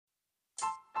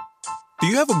Do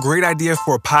you have a great idea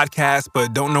for a podcast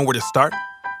but don't know where to start?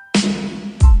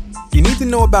 You need to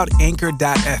know about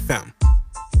Anchor.fm.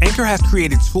 Anchor has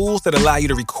created tools that allow you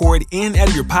to record and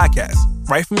edit your podcast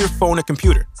right from your phone or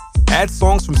computer. Add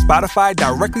songs from Spotify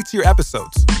directly to your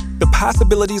episodes. The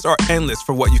possibilities are endless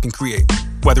for what you can create,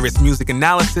 whether it's music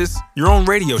analysis, your own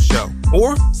radio show,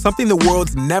 or something the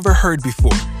world's never heard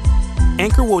before.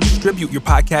 Anchor will distribute your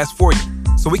podcast for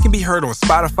you, so it can be heard on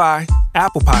Spotify,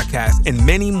 Apple Podcasts, and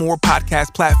many more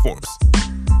podcast platforms.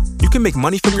 You can make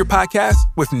money from your podcast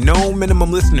with no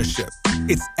minimum listenership.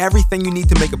 It's everything you need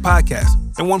to make a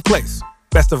podcast in one place.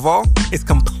 Best of all, it's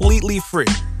completely free.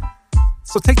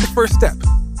 So take the first step.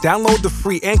 Download the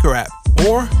free Anchor app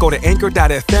or go to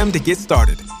anchor.fm to get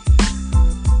started.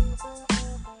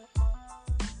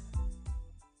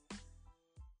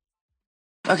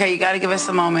 Okay, you got to give us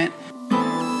a moment.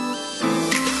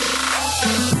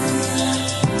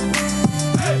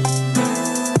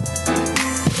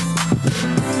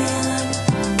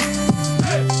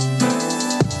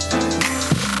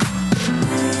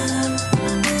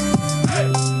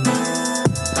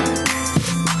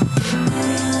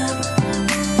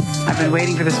 I've been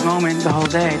waiting for this moment the whole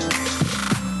day.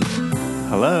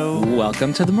 Hello.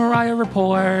 Welcome to the Mariah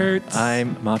Report.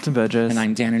 I'm Martin Burgess. And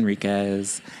I'm Dan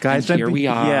Enriquez. Guys, and here we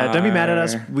are. Yeah, don't be mad at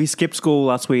us. We skipped school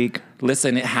last week.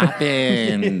 Listen, it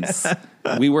happens.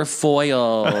 We were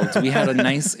foiled. We had a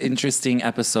nice, interesting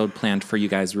episode planned for you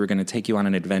guys. We were going to take you on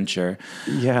an adventure.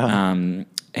 Yeah.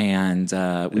 And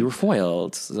we were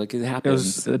foiled. Like, it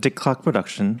happens. It was a Dick Clark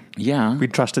production. Yeah. We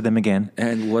trusted them again.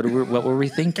 And what were we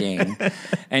thinking?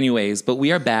 Anyways, but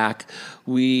we are back.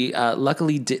 We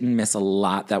luckily didn't miss a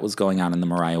lot that was going on in the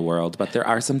Mariah world, but there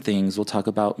are some things. We'll talk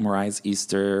about Mariah's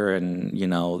Easter and, you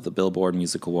know, the Billboard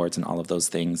Music Awards and all of those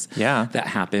things that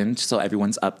happened. So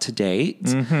everyone's up to date.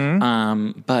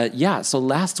 Mm-hmm. But yeah, so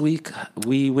last week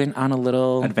we went on a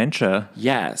little adventure.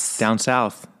 Yes. Down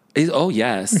south. Oh,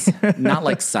 yes. Not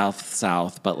like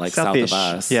south, but like South-ish.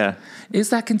 south of us. Yeah. Is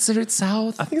that considered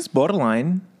south? I think it's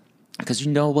borderline. Because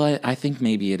you know what? I think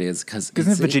maybe it is. Isn't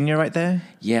it Virginia right there?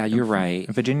 Yeah, you're right.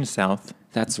 Virginia South.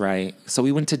 That's right. So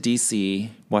we went to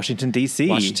D.C. Washington, D.C.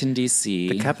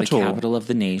 The capital. The capital of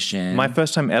the nation. My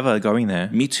first time ever going there.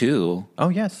 Me too. Oh,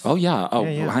 yes. Oh, yeah. Oh,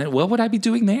 Yeah. What would I be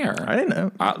doing there? I don't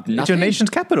know. It's your Nothing. nation's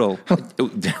capital.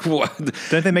 What?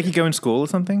 Don't they make you go in school or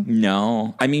something?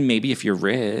 No. I mean, maybe if you're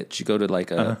rich, you go to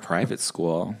like a private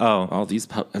school. Oh. All these.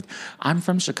 I'm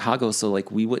from Chicago, so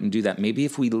like we wouldn't do that. Maybe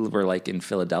if we were like in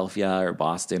Philadelphia or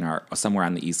Boston or somewhere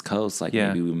on the East Coast, like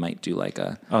maybe we might do like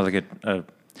a. Oh, like a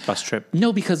bus trip?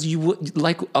 No, because you would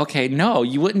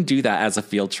you wouldn't do that as a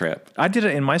field trip. I did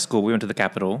it in my school. We went to the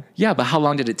Capitol. Yeah, but how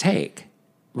long did it take?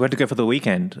 We had to go for the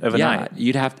weekend, overnight. Yeah,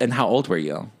 you'd have. And how old were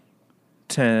you?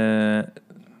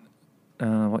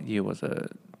 What year was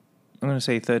it? I'm going to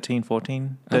say 13,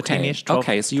 14, 13-ish, 12,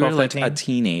 okay, so you 12, were like 13. a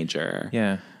teenager.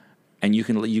 Yeah. And you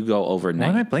go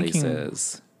overnight Why am I blanking?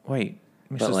 places. Wait,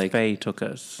 Mrs. Faye took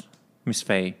us. Miss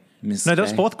Faye. No, that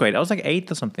was fourth grade. I was like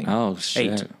 8th or something. Oh,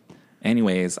 shit. 8.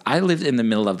 Anyways, I lived in the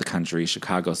middle of the country,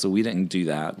 Chicago, so we didn't do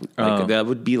that. Like, that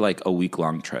would be like a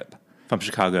week-long trip. From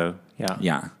Chicago, yeah.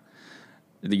 Yeah.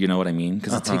 You know what I mean?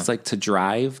 Because it takes to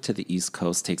drive to the East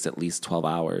Coast takes at least 12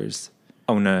 hours.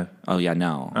 Oh, no. Oh, yeah,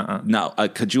 no. No,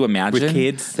 could you imagine? With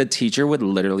kids? The teacher would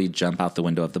literally jump out the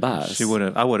window of the bus. She would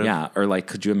have. I would have. Yeah, or like,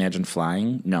 could you imagine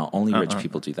flying? No, only rich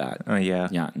people do that. Oh, yeah.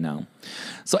 Yeah, no.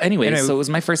 So anyway, so it was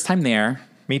my first time there.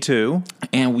 Me too.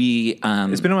 And we...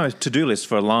 it's been on my to-do list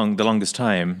for the longest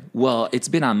time. Well, it's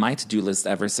been on my to-do list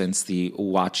ever since the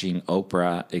Watching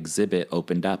Oprah exhibit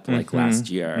opened up last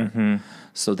year. Mm-hmm.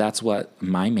 So that's what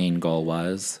my main goal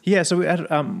was. Yeah, so we had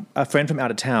a friend from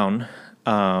out of town,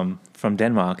 from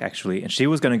Denmark, actually, and she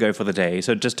was going to go for the day.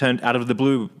 So it just turned out of the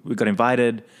blue. We got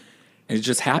invited. It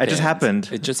just happened.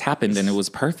 It just happened, and it was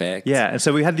perfect. Yeah, and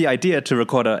so we had the idea to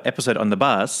record an episode on the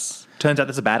bus. Turns out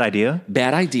that's a bad idea.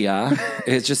 Bad idea.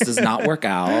 It just does not work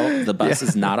out. The bus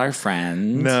is not our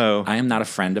friend. No. I am not a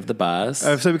friend of the bus.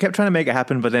 So we kept trying to make it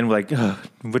happen, but then we're like,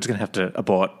 we're just going to have to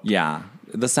abort. Yeah.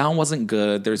 The sound wasn't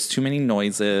good. There's too many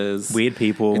noises. Weird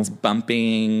people. It's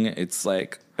bumping. It's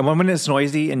like... And 1 minute it's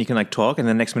noisy and you can like talk, and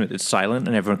the next minute it's silent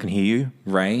and everyone can hear you.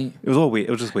 Right? It was all weird.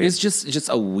 It was just weird. It's just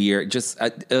a weird...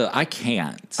 I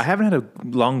can't. I haven't had a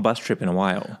long bus trip in a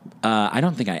while. I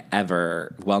don't think I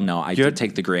ever... Well, no, I did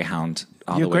take the Greyhound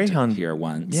all the way to here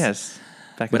once. Yes.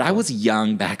 But I was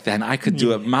young back then. I could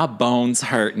do it. My bones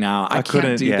hurt now. I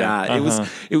can't do that.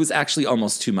 It was actually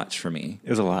almost too much for me. It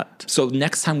was a lot. So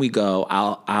next time we go,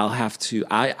 I'll have to.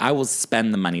 I will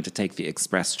spend the money to take the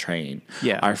express train.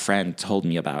 Yeah. Our friend told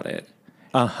me about it,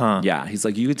 Yeah, he's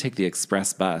like, you could take the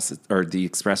express bus or the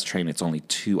express train. It's only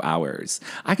 2 hours.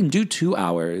 I can do 2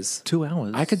 hours. 2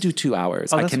 hours? I could do 2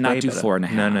 hours. Oh, I that's cannot way do better.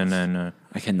 4.5. No.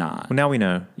 I cannot. Well, now we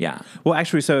know. Yeah. Well,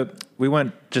 actually, so we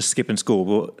weren't just skipping school.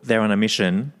 We were there on a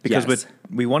mission because Yes.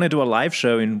 we want to do a live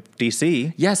show in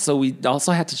DC. Yeah, so we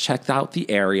also had to check out the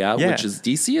area, Yeah. which is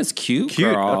DC is cute,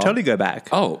 Cute. girl. I'll totally go back.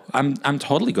 Oh, I'm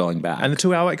totally going back. And the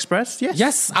 2 hour express? Yes.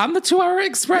 yes, I'm the 2 hour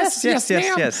express. Yes,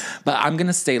 ma'am. yes. But I'm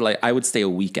gonna stay I would stay a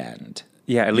weekend.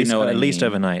 Yeah, at least know what I at least mean?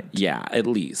 overnight. Yeah, at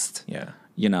least. Yeah.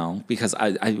 You know, because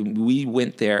we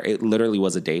went there. It literally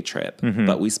was a day trip,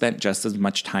 but we spent just as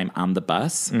much time on the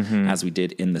bus as we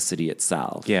did in the city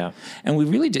itself. Yeah. And we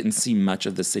really didn't see much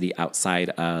of the city outside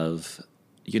of,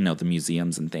 the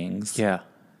museums and things. Yeah.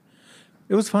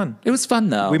 It was fun. It was fun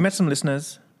though. We met some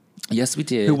listeners yes, we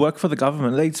did. who work for the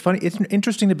government. Like, it's funny. It's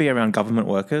interesting to be around government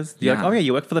workers. You're like, Yeah. oh, yeah,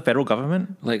 you work for the federal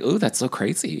government? Like, ooh, that's so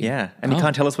crazy. Yeah. And you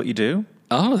can't tell us what you do?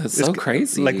 Oh, that's so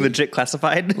crazy. Like, legit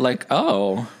classified? Like,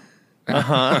 oh.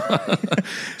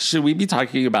 Should we be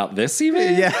talking about this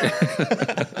even? Yeah.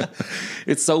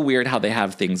 It's so weird how they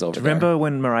have things over there. Remember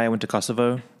when Mariah went to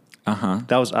Kosovo?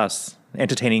 That was us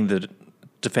entertaining the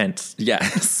defense,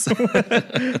 Yes.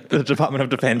 the Department of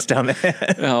Defense down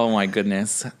there. Oh, my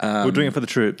goodness. We're doing it for the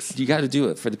troops. You got to do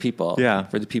it for the people. Yeah.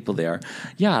 For the people there.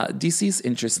 Yeah, DC's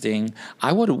interesting.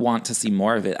 I would want to see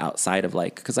more of it outside of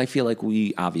because I feel like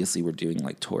we obviously were doing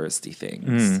touristy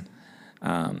things.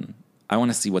 I want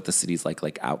to see what the city's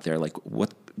like out there. Like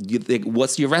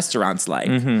what's your restaurants like?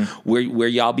 Where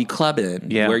y'all be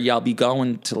clubbing? Yeah. Where y'all be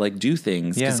going to do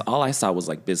things? Because Yeah. all I saw was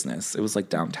business. It was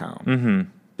downtown.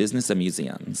 Business and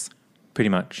museums. Pretty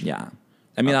much. Yeah.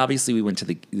 I mean, obviously we went to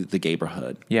the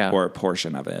neighborhood. Yeah. Or a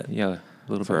portion of it. Yeah,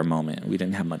 a little For bit. a moment. We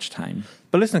didn't have much time.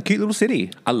 But listen, cute little city.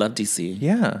 I love DC.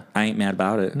 Yeah. I ain't mad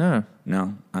about it. No.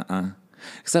 No.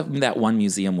 Except that one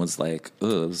museum was it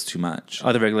was too much.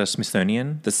 Oh, the regular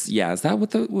Smithsonian? Is that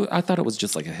what I thought it was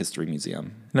just a history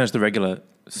museum. No, it's the regular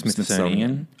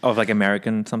Smithsonian. Of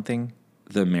American something.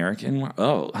 The American one?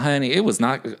 Oh, honey, it was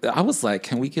not. I was like,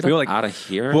 can we get We were out of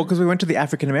here? Well, because we went to the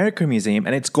African American Museum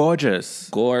and it's gorgeous.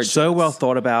 Gorgeous. So well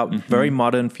thought about, very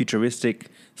modern, futuristic,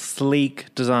 sleek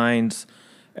designs.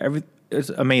 It's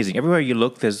amazing. Everywhere you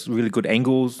look, there's really good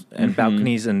angles and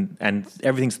balconies and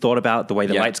everything's thought about. The way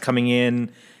the light's coming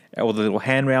in, all the little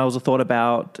handrails are thought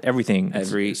about, everything.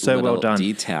 Every so well little done.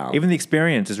 detail. Even the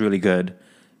experience is really good.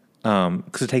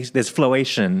 Because there's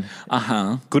flowation.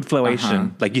 Good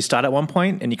flowation. Like you start at one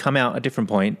point and you come out a different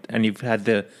point and you've had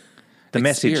the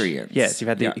message. Experience. Yes, you've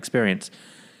had the experience.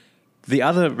 The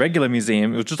other regular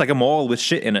museum, it was just like a mall with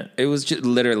shit in it. It was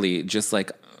literally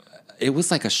it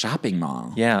was like a shopping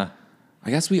mall. Yeah. I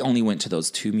guess we only went to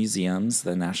those two museums,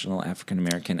 the National African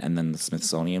American and then the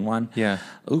Smithsonian one. Yeah.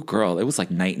 Oh, girl, it was like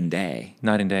night and day.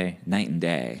 Night and day. Night and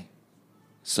day.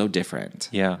 So different.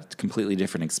 Yeah. Completely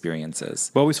different experiences.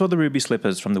 Well, we saw the ruby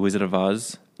slippers from The Wizard of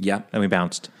Oz. Yeah. And we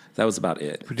bounced. That was about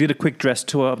it. We did a quick dress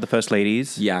tour of the First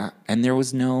Ladies. Yeah. And there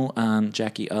was no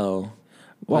Jackie O.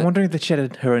 Well, I'm wondering if she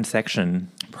had her own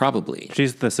section. Probably.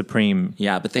 She's the supreme.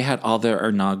 Yeah, but they had all their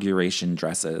inauguration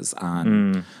dresses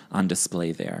on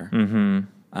display there.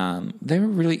 Mm-hmm. They were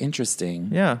really interesting.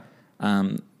 Yeah.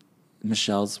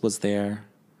 Michelle's was there,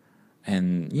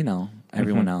 and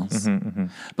everyone else.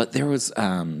 But there was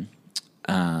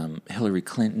Hillary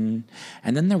Clinton,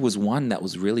 and then there was one that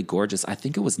was really gorgeous. I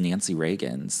think it was Nancy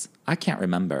Reagan's. I can't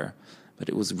remember, but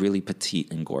it was really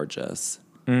petite and gorgeous.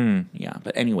 Yeah,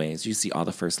 but anyways, you see all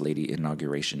the First Lady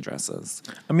inauguration dresses.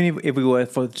 I mean, if we were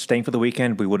staying for the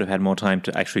weekend, we would have had more time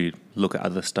to actually look at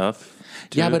other stuff.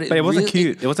 Yeah, but it wasn't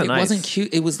cute. It wasn't nice. It wasn't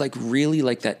cute. It was really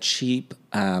that cheap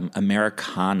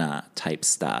Americana type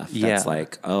stuff. That's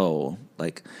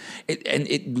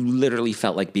it literally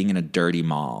felt like being in a dirty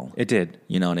mall. It did.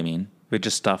 You know what I mean? With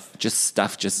just stuff.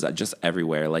 Just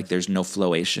everywhere. Like there's no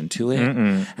flowation to it.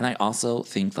 And I also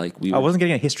think I wasn't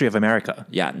getting a history of America.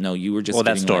 Yeah, no, you were just Or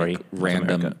that getting story of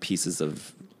random America. pieces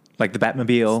of Like the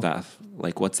Batmobile. stuff.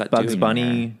 Like what's that Bugs doing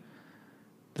Bunny. there?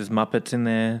 There's Muppets in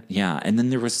there Yeah, and then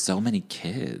there were so many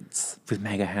kids. with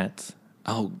MAGA hats.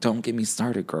 Oh, don't get me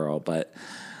started, girl. But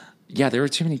yeah, there were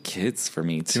too many kids for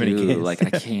me too. many kids. Like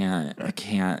I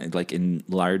can't in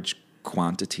large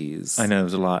quantities. I know, there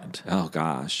was a lot. Oh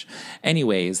gosh.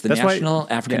 Anyways, the That's why- National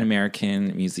African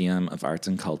American Museum of Arts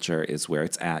and Culture is where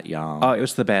it's at, y'all. Oh, it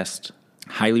was the best.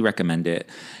 Highly recommend it.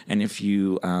 And if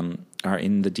you are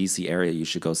in the DC area, you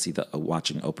should go see the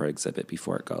Watching Oprah exhibit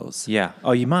before it goes. Yeah.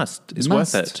 Oh, you must. It's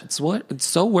worth it. It's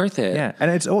so worth it. Yeah, and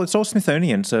it's all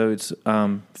Smithsonian, so it's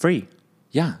free.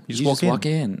 Yeah, You just walk walk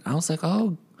in. I was like,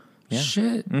 oh,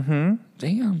 shit. Mm-hmm.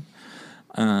 Damn.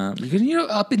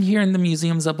 Up in here in the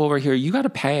museums up over here, you got to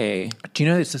pay. Do you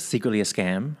know it's secretly a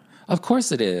scam? Of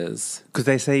course it is. Because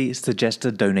they say suggest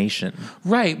a donation.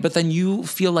 Right, but then you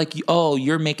feel like,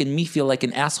 you're making me feel like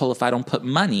an asshole if I don't put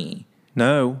money.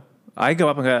 No. I go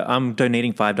up and go, I'm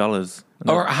donating $5.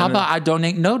 Or how about I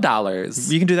donate no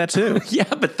dollars? You can do that too.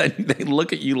 Yeah, but then they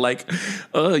look at you like,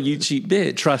 oh, you cheap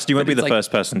bitch. Trust, you won't be the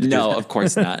first person to do that. No, of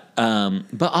course not.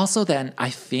 But also then, I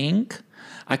think,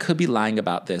 I could be lying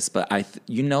about this, but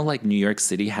like New York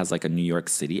City has like a New York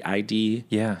City ID.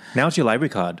 Yeah. Now it's your library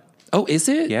card. Oh, is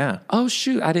it? Yeah. Oh,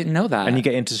 shoot. I didn't know that. And you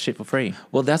get into shit for free.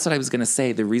 Well, that's what I was going to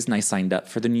say. The reason I signed up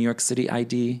for the New York City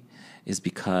ID is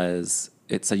because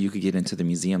it's so you could get into the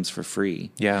museums for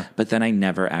free. Yeah. But then I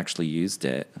never actually used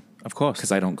it. Of course.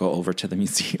 Because I don't go over to the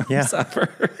museums ever.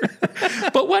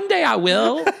 But one day I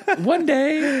will. One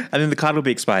day. And then the card will be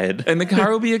expired. And the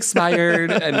card will be expired.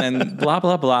 And then blah,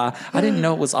 blah, blah. I didn't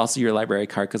know it was also your library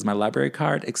card because my library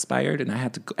card expired and I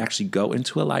had to actually go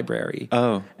into a library.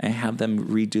 Oh. And have them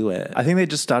redo it. I think they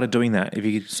just started doing that. If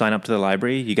you sign up to the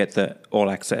library, you get the all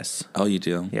access. Oh, you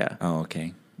do? Yeah. Oh,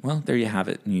 okay. Well, there you have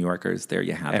it, New Yorkers. There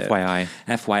you have FYI. it.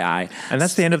 FYI. And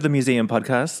that's the end of the museum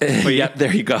podcast. Yeah,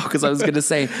 there you go. Because I was going to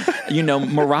say,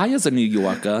 Mariah's a New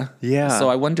Yorker. Yeah. So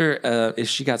I wonder if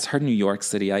she got her New York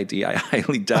City ID. I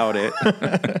highly doubt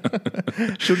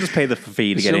it. She'll just pay the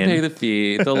fee to get in. She'll pay the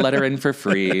fee. They'll let her in for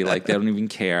free. Like, they don't even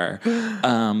care.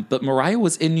 But Mariah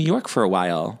was in New York for a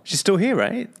while. She's still here,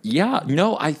 right? Yeah.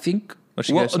 No, I think...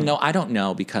 No, I don't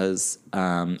know because,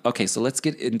 okay, so let's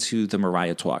get into the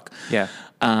Mariah talk. Yeah.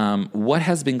 What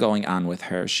has been going on with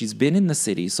her? She's been in the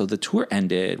city. So the tour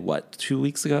ended, 2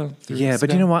 weeks ago? Yeah,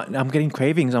 but you know what? I'm getting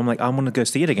cravings. I'm like, I want to go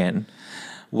see it again.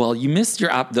 Well, you missed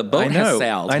your the boat has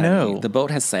sailed. I know. Honey. The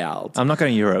boat has sailed. I'm not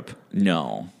going to Europe.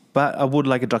 No. But I would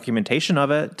like a documentation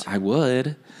of it. I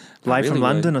would. Live from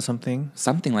London or something.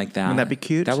 Something like that. Wouldn't that be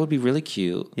cute? That would be really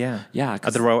cute. Yeah. Yeah.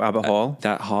 At the Royal Albert Hall?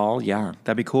 That hall, yeah.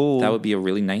 That'd be cool. That would be a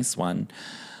really nice one.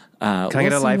 Can I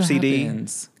get a live CD?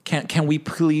 Happens. Can we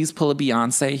please pull a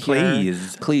Beyonce here?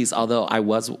 Please. Although I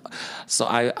was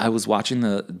watching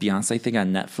the Beyonce thing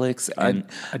on Netflix and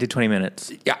I did 20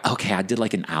 minutes. Yeah, okay, I did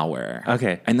like an hour.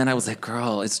 Okay. And then I was like,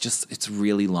 girl, it's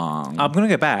really long. I'm going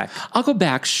to go back. I'll go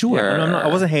back, sure. Yeah, I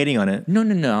wasn't hating on it.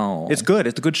 No. It's good.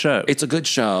 It's a good show. It's a good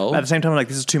show. At the same time, I'm like,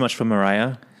 this is too much for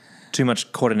Mariah. Too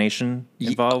much coordination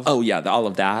involved. Oh, yeah, all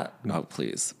of that. Oh,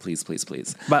 please.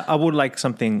 But I would like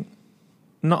something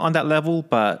not on that level,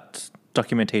 but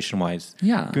documentation wise.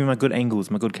 Yeah. Give me my good angles,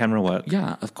 my good camera work.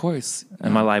 Yeah, of course.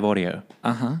 And my live audio.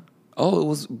 Uh-huh. Oh,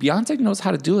 Beyonce knows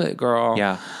how to do it, girl.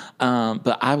 Yeah.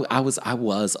 But I was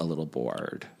a little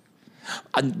bored.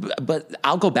 But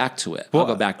I'll go back to it. I'll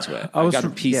go back to it. I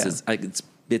got pieces. Yeah. It's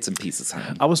bits and pieces,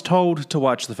 honey. I was told to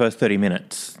watch the first 30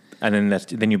 minutes, and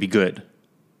then you'll be good.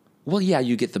 Well, yeah,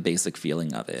 you get the basic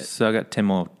feeling of it. So I got 10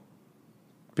 more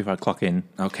before I clock in.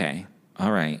 Okay.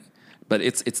 All right. But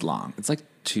it's long. It's like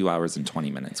 2 hours and 20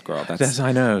 minutes, girl.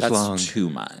 I know, it's long. That's too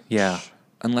much. Yeah.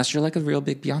 Unless you're like a real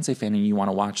big Beyonce fan and you want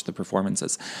to watch the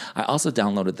performances. I also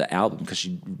downloaded the album because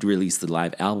she released the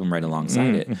live album right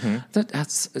alongside it.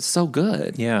 It's so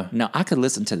good. Yeah. Now, I could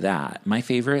listen to that. My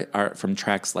favorite are from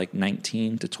tracks like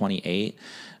 19 to 28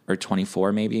 or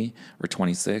 24 maybe or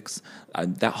 26.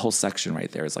 That whole section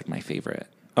right there is like my favorite.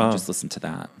 Just listen to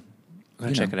that.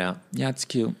 I'll check it out. Yeah, it's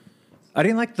cute. I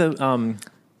didn't like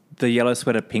the yellow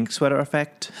sweater, pink sweater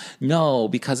effect. No,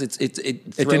 because it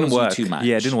didn't work. You too much.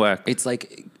 Yeah, it didn't work. It's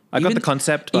like I got the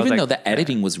concept. Even though the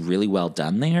editing was really well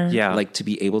done there, yeah, like to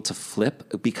be able to flip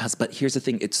but here's the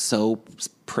thing, it's so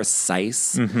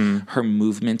precise. Her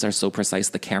movements are so precise.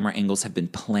 The camera angles have been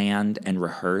planned and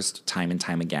rehearsed time and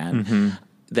time again.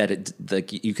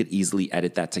 That you could easily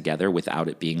edit that together without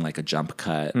it being like a jump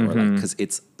cut or like because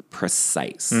it's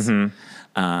precise.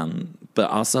 But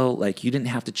also, like, you didn't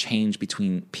have to change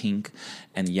between pink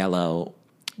and yellow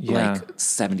like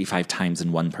 75 times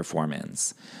in one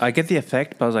performance. I get the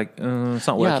effect, but I was like, it's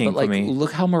not working for me.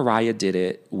 Look how Mariah did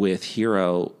it with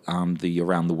Hero, the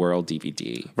Around the World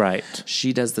DVD. Right.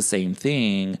 She does the same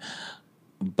thing,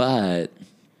 but...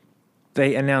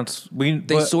 They announced we're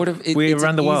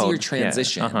around the world. Easier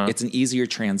transition. Yeah, It's an easier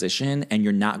transition, and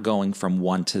you're not going from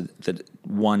one to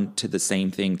the same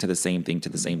thing to the same thing to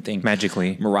the same thing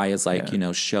magically. Mariah's like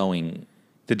showing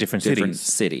the different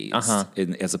cities,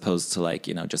 as opposed to like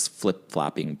just flip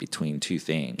flopping between two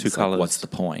things, two colors. What's the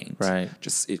point? Right.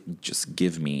 Just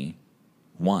give me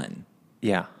one,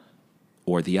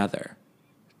 or the other.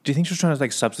 Do you think she was trying to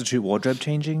like substitute wardrobe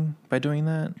changing by doing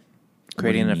that,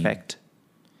 creating an effect?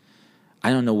 I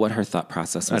don't know what her thought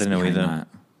process was. I don't know either. That.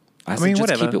 I said, mean, just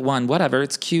whatever. keep it one. Whatever.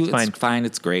 It's cute. Fine. It's fine.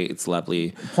 It's great. It's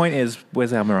lovely. Point is,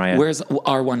 where's our Mariah? Where's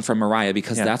our one from Mariah?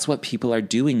 Because Yeah. that's what people are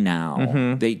doing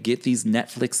now. They get these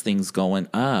Netflix things going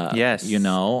up. Yes. You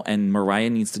know, and Mariah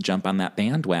needs to jump on that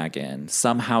bandwagon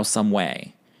somehow, some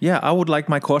way. Yeah, I would like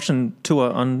my Caution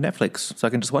tour on Netflix so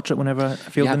I can just watch it whenever I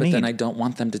feel Yeah, the but need. then I don't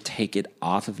want them to take it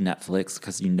off of Netflix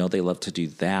because you know they love to do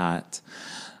that.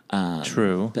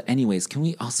 True. But anyways, can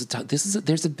we also talk?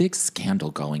 There's a big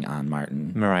scandal going on,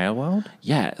 Martin. Mariah World?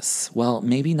 Yes. Well,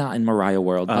 maybe not in Mariah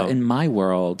world, but in my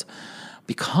world,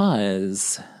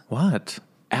 because What?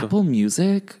 Apple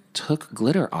Music took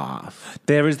glitter off.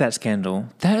 There is that scandal.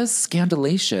 That is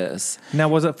scandalous. Now,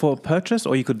 was it for purchase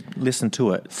or you could listen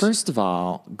to it? First of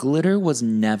all, glitter was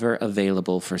never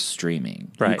available for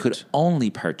streaming. You Right. could only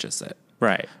purchase it.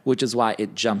 Right. Which is why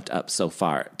it jumped up so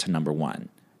far to number one.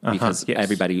 Because yes.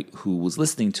 everybody who was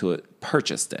listening to it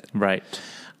purchased it. Right.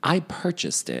 I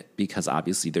purchased it because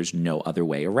obviously there's no other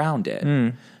way around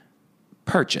it.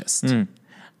 Purchased.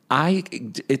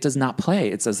 It does not play.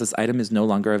 It says this item is no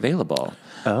longer available.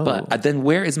 Oh. But then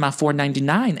where is my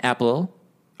 $4.99, Apple?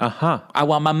 I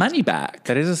want my money back.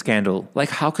 That is a scandal. Like,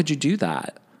 how could you do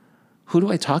that? Who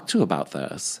do I talk to about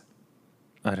this?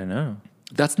 I don't know.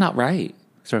 That's not right.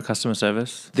 Is there a customer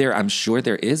service? I'm sure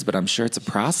there is, but I'm sure it's a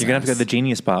process. You're going to have to go to the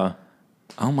Genius Bar.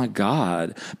 Oh my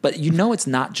God. But you know, it's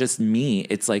not just me.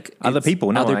 It's like Other it's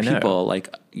people. No, other I know. people.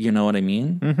 Like, you know what I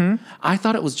mean? Mm-hmm. I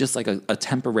thought it was just like a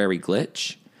temporary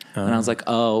glitch. And I was like,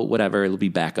 oh, whatever. It'll be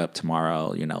back up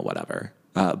tomorrow, you know, whatever.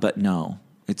 But no,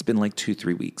 it's been like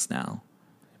 2-3 weeks now.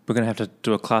 We're going to have to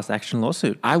do a class action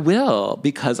lawsuit. I will,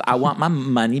 because I want my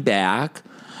money back.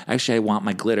 Actually, I want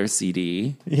my glitter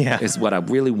CD. Yeah. Is what I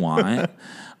really want.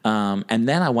 And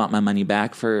then I want my money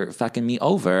back for fucking me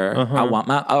over. I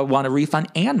want a refund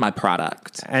and my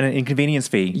product. And an inconvenience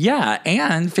fee. Yeah,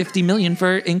 and $50 million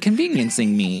for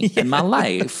inconveniencing me in my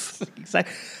life.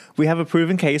 Exactly. We have a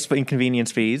proven case for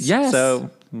inconvenience fees. Yes. So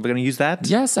we're going to use that.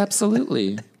 Yes,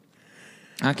 absolutely.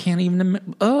 I can't even.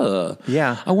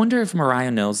 Yeah. I wonder if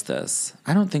Mariah knows this.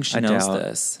 I don't think she knows doubt.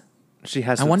 this. She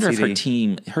has I the wonder if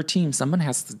CD. her team, someone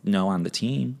has to know on the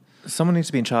team. Someone needs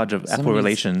to be in charge of Apple Someone needs-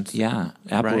 relations. Yeah,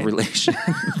 Apple Right. relations.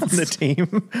 On the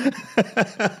team.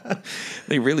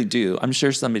 They really do. I'm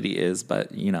sure somebody is,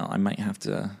 but you know, I might have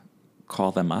to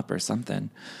call them up or something.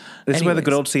 This is where the Anyways,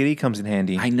 good old CD comes in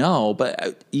handy. I know,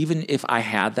 but even if I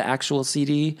had the actual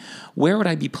CD, where would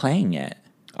I be playing it?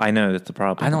 I know that's the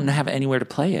problem. I don't have anywhere to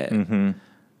play it. Mm-hmm.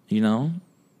 You know,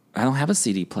 I don't have a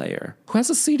CD player. Who has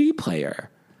a CD player?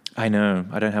 I know.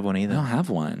 I don't have one either. I don't have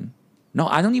one. No,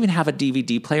 I don't even have a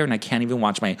DVD player, and I can't even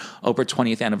watch my Oprah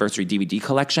 20th anniversary DVD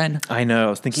collection. I know. I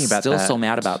was thinking about Still that. so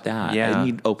mad about that. Yeah. I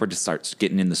need Oprah to start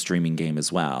getting in the streaming game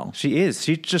as well. She is.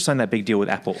 She just signed that big deal with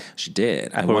Apple. She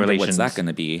did. I Apple wonder relations. what's that going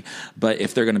to be. But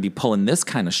if they're going to be pulling this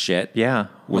kind of shit Yeah.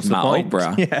 with What's the my point?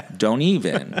 Oprah, Yeah. don't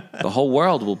even. The whole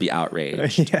world will be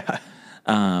outraged. Yeah.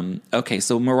 Okay,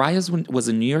 so Mariah was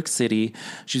in New York City.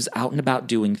 She was out and about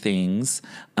doing things.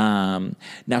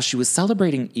 Now, she was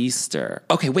celebrating Easter.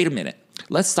 Okay, wait a minute.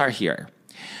 Let's start here.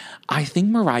 I think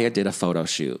Mariah did a photo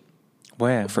shoot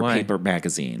Where? for Why? Paper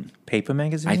Magazine. Paper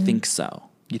magazine? I think so.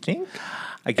 You think?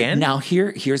 Again? Now,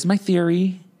 here's my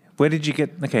theory. Where did you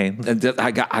get? Okay.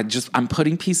 I'm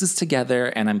putting pieces together,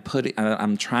 and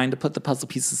I'm trying to put the puzzle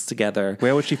pieces together.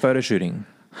 Where was she photo shooting?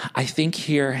 I think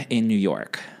here in New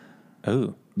York,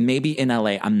 Oh. maybe in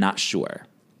LA. I'm not sure.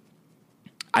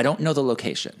 I don't know the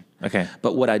location. Okay.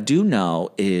 But what I do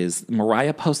know is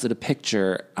Mariah posted a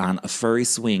picture on a furry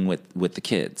swing with the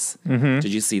kids. Mm-hmm.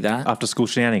 Did you see that? After school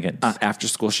shenanigans. After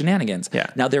school shenanigans.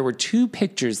 Yeah. Now, there were 2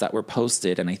 pictures that were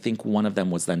posted, and I think one of them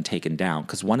was then taken down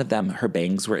because one of them, her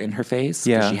bangs were in her face. 'Cause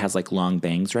Yeah. She has like long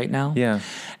bangs right now. Yeah.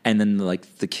 And then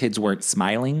like the kids weren't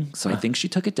smiling. So I think she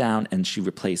took it down and she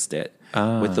replaced it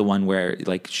with the one where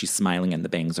like she's smiling and the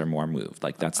bangs are more moved.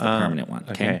 Like that's the permanent one.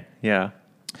 Okay. Yeah.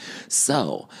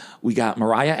 So we got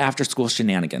Mariah after school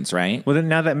shenanigans, right? Well, then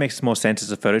now that makes more sense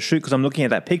as a photo shoot because I'm looking at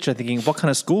that picture thinking, what kind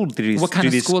of school do these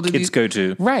kids go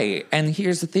to? Right. And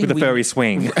here's the thing. With a furry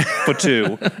swing for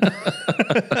 2.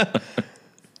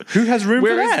 Who has room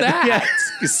Where for is that? that?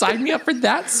 You sign me up for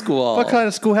that school. What kind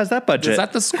of school has that budget? Is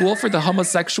that the school for the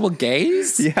homosexual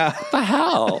gays? Yeah. What the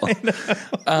hell?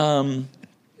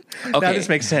 Okay. Now this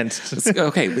makes sense.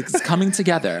 Okay, it's coming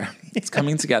together. It's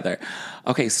coming together.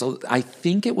 Okay, so I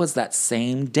think it was that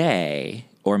same day,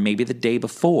 or maybe the day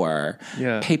before,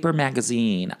 Yeah. Paper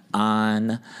Magazine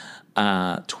on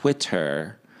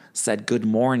Twitter said, "Good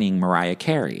morning, Mariah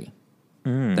Carey."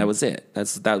 That was it.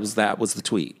 That was the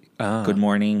tweet. Good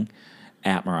morning,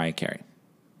 at Mariah Carey.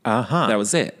 Uh-huh. That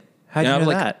was it. How'd you know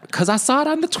that? Because I saw it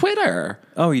on the Twitter.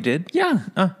 Oh, you did? Yeah.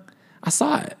 I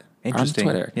saw it Interesting.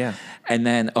 on Twitter. Yeah. And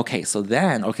then, so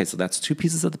that's two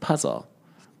pieces of the puzzle.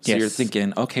 So Yes. you're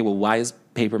thinking, okay, well, why is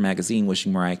Paper Magazine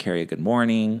wishing Mariah Carey a good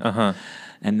morning? Uh-huh.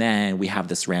 And then we have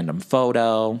this random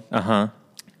photo. Uh-huh.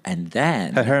 And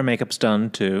then... Her hair and makeup's done,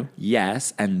 too.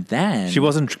 Yes, and then... She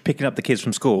wasn't picking up the kids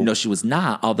from school. No, she was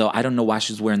not, although I don't know why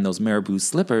she was wearing those marabou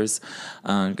slippers.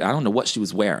 I don't know what she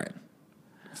was wearing.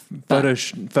 Photo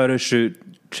shoot,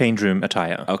 change room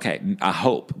attire. Okay, I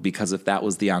hope, because if that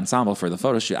was the ensemble for the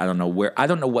photo shoot, I don't know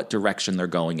what direction they're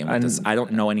going in with this. I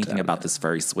don't know anything about this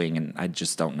furry swing, and I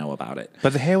just don't know about it.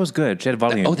 But the hair was good. She had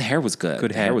volume. The hair was good.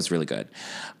 Good the hair. hair was really good.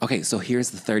 Okay, so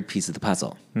here's the third piece of the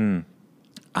puzzle.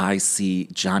 I see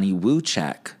Johnny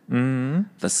Woocheck,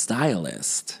 the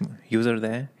stylist. He was over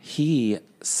there. He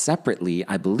separately,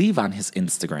 I believe on his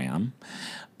Instagram,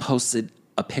 posted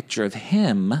a picture of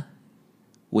him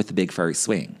with the big furry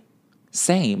swing.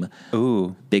 Same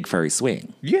big furry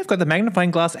swing. You have got the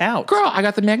magnifying glass out. Girl, I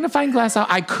got the magnifying glass out.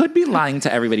 I could be lying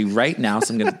to everybody right now,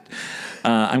 so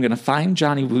I'm gonna find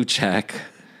Johnny Woocheck.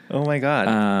 Oh my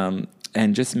God.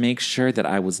 And just make sure that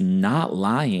I was not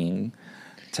lying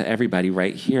to everybody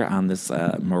right here on this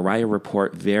Mariah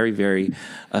Report, very, very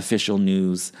official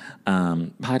news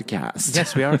podcast.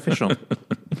 Yes, we are official.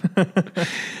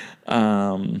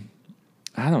 I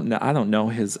don't know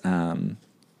his.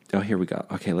 Here we go.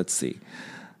 Okay, let's see.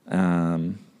 Yeah.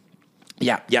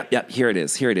 Here it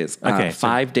is. Okay,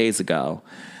 5 days ago,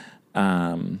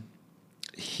 So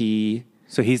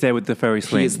he's there with the furry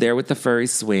swing. He is there with the furry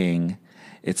swing.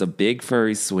 It's a big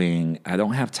furry swing. I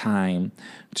don't have time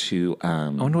to. I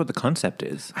wonder what the concept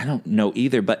is. I don't know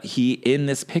either. But in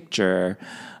this picture,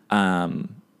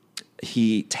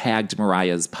 he tagged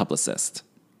Mariah's publicist,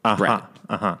 Brett.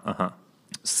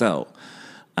 So.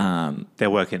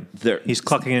 They're working. He's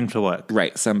clocking in for work.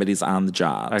 Right. Somebody's on the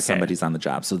job. Okay.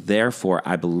 So therefore,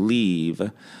 I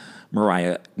believe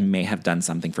Mariah may have done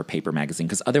something for Paper Magazine.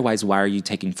 Because otherwise, why are you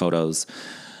taking photos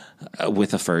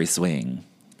with a furry swing?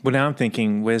 Well, now I'm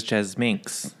thinking, where's Jazz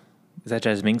Minx? Is that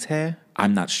Jazz Minx's hair?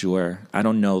 I'm not sure. I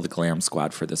don't know the glam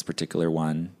squad for this particular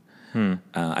one.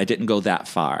 I didn't go that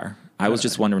far. I was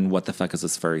just wondering what the fuck is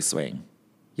this furry swing?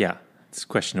 Yeah, it's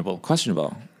questionable.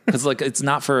 Because it's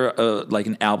not for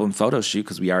an album photo shoot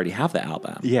because we already have the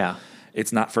album. Yeah.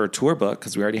 It's not for a tour book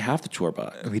because we already have the tour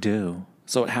book. We do.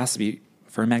 So it has to be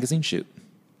for a magazine shoot.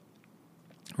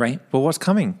 Right? But what's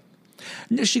coming?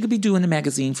 No, she could be doing a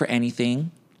magazine for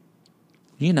anything.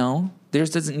 You know, theirs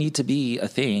doesn't need to be a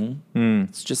thing.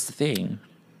 It's just a thing.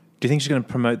 Do you think she's going to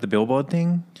promote the Billboard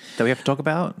thing that we have to talk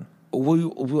about?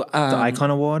 The Icon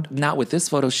Award? Not with this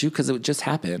photo shoot because it just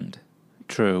happened.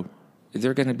 True.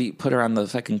 They're going to put her on the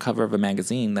fucking cover of a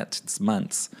magazine that's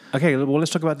months. Okay, well, let's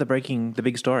talk about the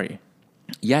big story.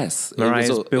 Yes.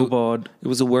 Mariah's Billboard. It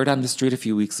was a word on the street a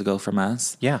few weeks ago from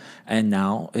us. Yeah. And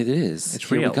now it is. It's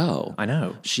Here real. we go. I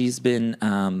know. She's been,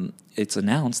 it's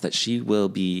announced that she will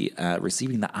be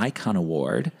receiving the Icon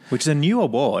Award. Which is a new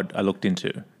award I looked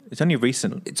into. It's only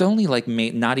recent. It's only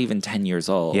not even 10 years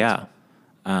old. Yeah.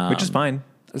 Which is fine.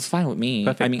 It's fine with me.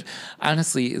 Perfect. I mean,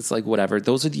 honestly, it's like whatever.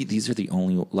 These are the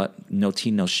only, no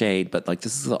tea, no shade, but like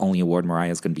this is the only award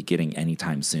Mariah's going to be getting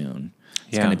anytime soon.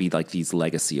 It's going to be like these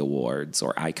legacy awards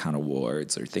or icon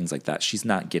awards or things like that. She's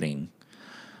not getting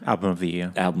Album of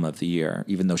the Year,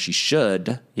 even though she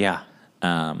should. Yeah.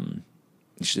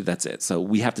 That's it. So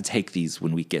we have to take these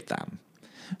when we get them.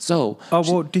 So,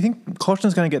 do you think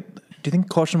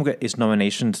Caution will get its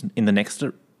nominations in the next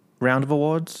round of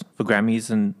awards for Grammys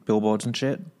and Billboards and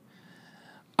shit?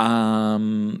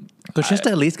 Because she has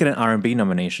to at least get an R&B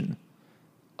nomination.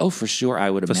 Oh, for sure, I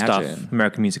would for imagine. Stuff,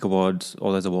 American Music Awards,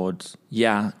 all those awards.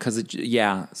 Yeah,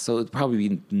 so it'd probably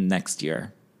be next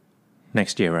year.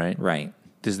 Next year, right? Right.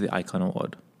 This is the Icon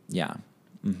Award. Yeah.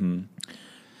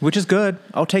 Which is good.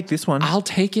 I'll take this one. I'll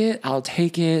take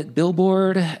it.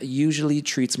 Billboard usually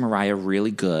treats Mariah really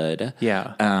good.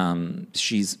 Yeah.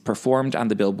 She's performed on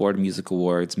the Billboard Music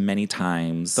Awards many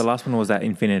times. The last one was that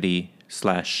Infinity /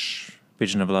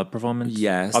 Vision of Love performance?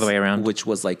 Yes. All the way around? Which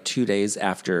was like 2 days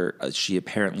after she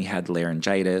apparently had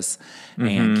laryngitis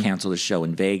and canceled a show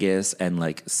in Vegas and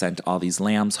like sent all these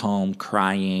lambs home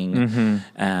crying.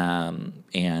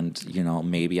 And, you know,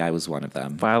 maybe I was one of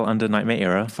them. File under Nightmare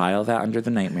Era. File that under the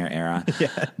Nightmare Era.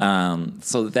 Yeah.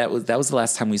 So that was the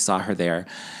last time we saw her there.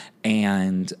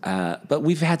 And but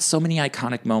we've had so many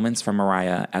iconic moments from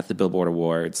Mariah at the Billboard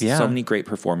Awards. Yeah. So many great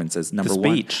performances. Number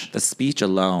one, the speech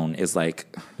alone is like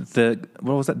what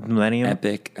was that? Millennium?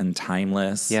 epic and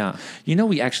timeless. Yeah. You know,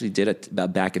 we actually did it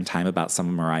back in time about some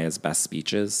of Mariah's best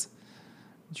speeches.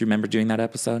 Do you remember doing that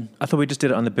episode? I thought we just did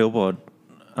it on the Billboard.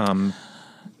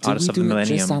 Artist of the Did we do it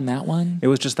Millennium. just on that one? It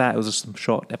was just that. It was just a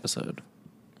short episode.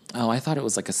 Oh, I thought it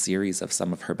was like a series of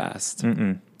some of her best.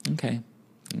 Okay.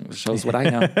 It shows what I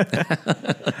know.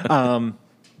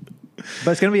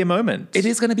 But it's going to be a moment. It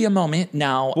is going to be a moment.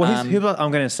 Now, Well, here's what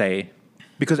I'm going to say.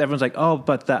 Because everyone's like, oh,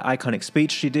 but that iconic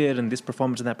speech she did and this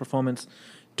performance and that performance.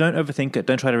 Don't overthink it.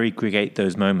 Don't try to recreate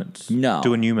those moments. No.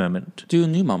 Do a new moment. do a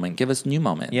new moment. Give us new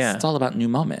moments. Yeah. It's all about new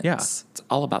moments. Yeah. It's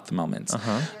all about the moments.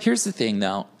 Uh-huh. Here's the thing,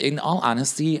 though. In all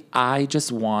honesty, I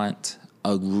just want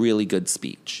a really good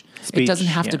speech. It doesn't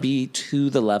have to be to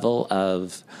the level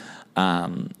of,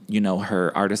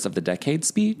 her Artist of the Decade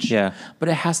speech. Yeah. But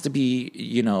it has to be,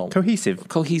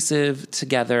 Cohesive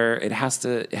together. It has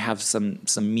to have some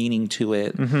meaning to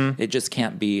it. It just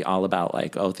can't be all about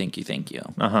like, oh, thank you.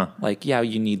 Like, yeah,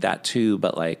 you need that too,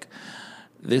 but like,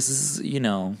 this is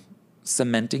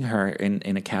cementing her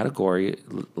in a category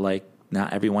like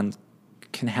not everyone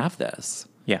can have this.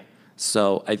 Yeah.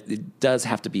 So it does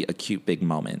have to be a cute big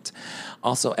moment.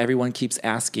 Also, everyone keeps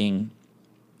asking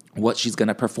what she's going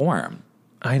to perform.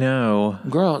 I know.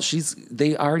 Girl,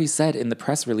 they already said in the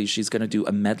press release she's going to do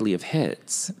a medley of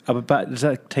hits. But does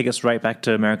that take us right back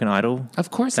to American Idol?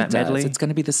 Of course That it does. medley? It's going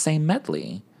to be the same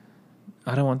medley.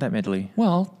 I don't want that medley.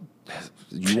 Well,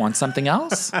 you want something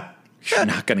else? You're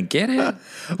not going to get it.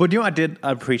 Well, you know what I did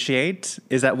appreciate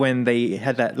is that when they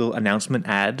had that little announcement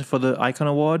ad for the Icon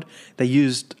Award, they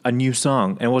used a new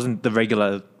song, and it wasn't the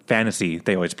regular fantasy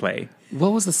they always play.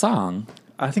 What was the song?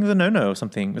 I think it was a No-No or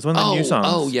something. It was one of the new songs.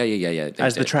 Oh, yeah.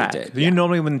 As the track. You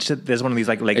normally when there's one of these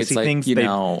like legacy It's like, things,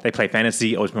 they play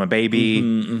fantasy, Always Be My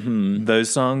Baby, those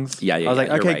songs. Yeah, I was like,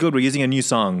 you're okay, right. good, we're using a new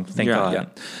song. Thank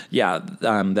God. Yeah.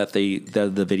 That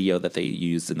the video that they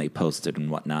used and they posted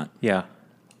and whatnot. Yeah.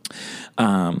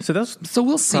 So that's So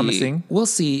we'll see. promising. We'll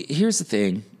see. Here's the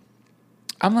thing.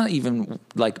 I'm not even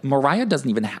like Mariah doesn't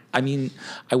even.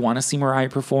 I want to see Mariah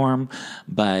perform,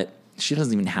 but she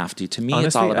doesn't even have to. To me, it's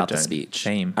Honestly, all I about the don't. speech.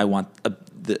 Same. I want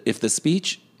if the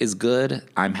speech is good,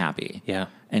 I'm happy. Yeah.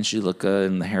 And she look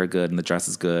good, and the hair good, and the dress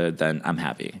is good, then I'm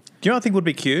happy. Do you know what I think would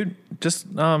be cute? Just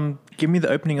give me the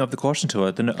opening of the caution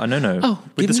tour. A no. Oh,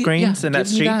 with the screens and that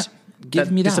give me sheet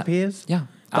Give me that. disappears. Yeah,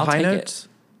 The I'll high take notes. it.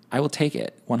 I will take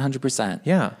it 100%.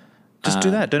 Yeah. Just do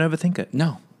that. Don't overthink it.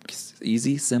 No, it's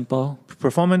easy, simple.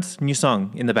 Performance, new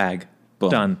song in the bag. Boom.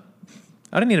 Done.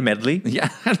 I don't need a medley. Yeah,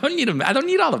 I don't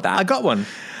need all of that. I got one.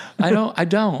 I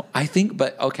don't. I think,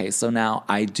 but okay, so now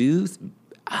I do,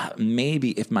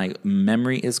 maybe if my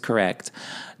memory is correct,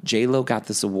 J-Lo got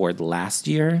this award last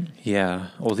year. Yeah.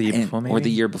 Or the year before, maybe. Or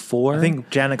the year before. I think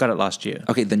Janet got it last year.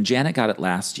 Okay, then Janet got it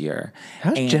last year.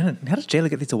 How does J-Lo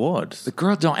get these awards? The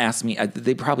girl, don't ask me.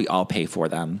 They probably all pay for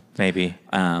them. Maybe.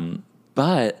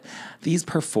 But these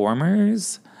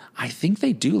performers, I think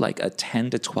they do like a 10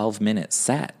 to 12 minute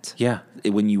set. Yeah.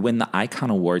 When you win the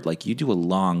Icon Award, like you do a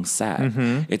long set.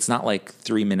 It's not like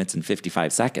 3 minutes and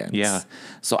 55 seconds. Yeah.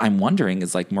 So I'm wondering,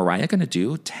 is like Mariah going to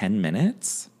do 10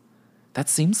 minutes? That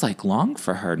seems like long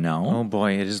for her, no? Oh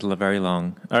boy, it is very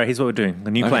long. All right, here's what we're doing.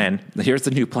 The new plan. Here's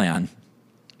the new plan.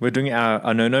 We're doing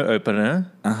our no opener.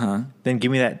 Then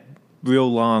give me that real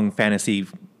long fantasy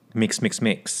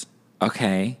mix.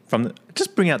 Okay.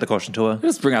 Just bring out the caution tour.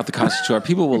 Just bring out the costume tour.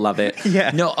 People will love it.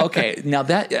 Yeah. No, okay. Now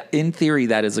that, in theory,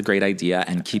 that is a great idea,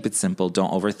 and keep it simple.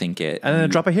 Don't overthink it. And then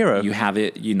drop a hero. You have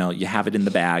it, you have it in the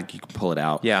bag. You can pull it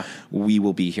out. Yeah. We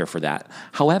will be here for that.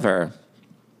 However,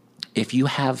 if you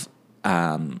have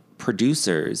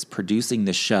producers producing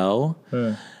the show,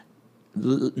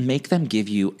 make them give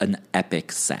you an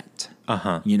epic set.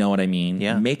 You know what I mean?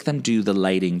 Yeah. Make them do the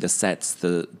lighting, the sets,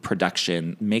 the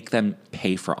production. Make them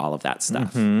pay for all of that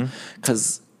stuff.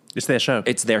 Because It's their show.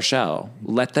 it's their show.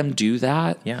 Let them do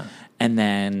that. Yeah. And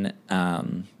then,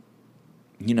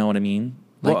 you know what I mean?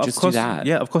 Like, Well, of just course, do that.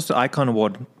 Yeah, of course the Icon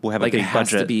Award will have Like, a it big has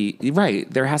budget. to be, right.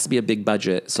 There has to be a big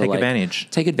budget. So Take like, advantage.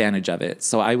 Take advantage of it.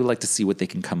 So I would like to see what they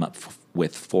can come up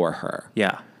with for her.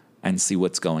 Yeah. And see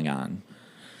what's going on.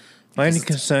 My only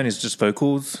concern is just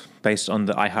vocals based on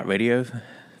the iHeartRadio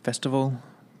festival.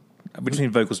 We just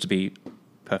need vocals to be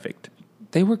perfect.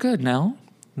 They were good, no?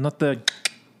 Not those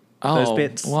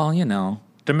bits. Well,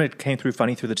 Remember it came through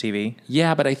funny through the TV?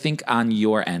 Yeah, but I think on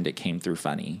your end it came through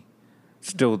funny.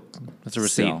 Still, that's a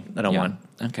receipt So, I don't yeah. want.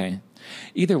 Okay.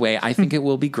 Either way, I think it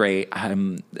will be great.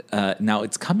 Now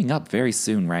it's coming up very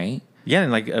soon, right? Yeah,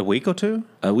 in like a week or two.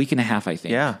 A week and a half, I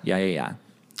think. Yeah. Yeah.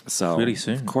 So Really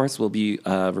soon. Of course, we'll be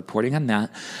reporting on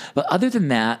that. But other than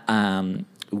that,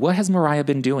 what has Mariah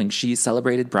been doing? She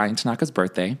celebrated Brian Tanaka's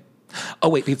birthday. Oh,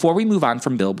 wait, before we move on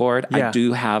from Billboard, Yeah. I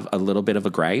do have a little bit of a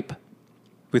gripe.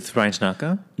 With Brian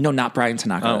Tanaka? No, not Brian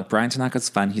Tanaka. Oh. Brian Tanaka's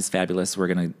fun. He's fabulous. We're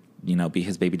going to, be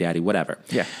his baby daddy, whatever.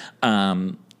 Yeah.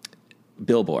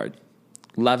 Billboard.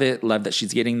 Love it. Love that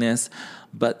she's getting this.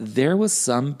 But there was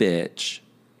some bitch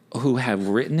who have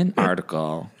written an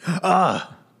article.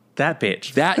 That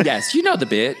bitch. Yes, you know the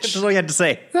bitch. That's all you had to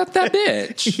say. That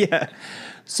bitch. Yeah.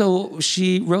 So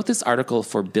she wrote this article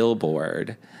for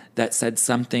Billboard that said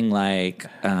something like,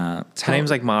 Her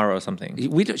name's like Mara or something.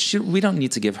 we don't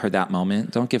need to give her that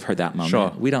moment. Don't give her that moment.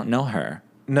 Sure. We don't know her.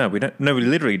 No, we don't. No, we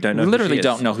literally don't know. We who literally she is.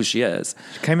 don't know who she is.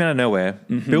 She came out of nowhere.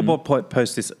 Billboard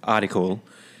posted this article.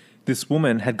 This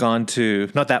woman had gone to,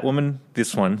 not that woman,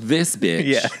 this one. This bitch.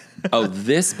 Yeah. Oh,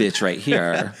 this bitch right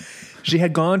here. She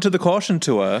had gone to the caution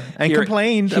tour and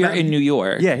complained here about, in New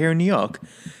York. Yeah, here in New York.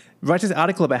 Writes this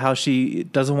article about how she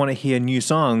doesn't want to hear new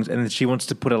songs and she wants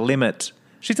to put a limit.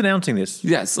 She's announcing this.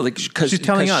 Yes, like because She's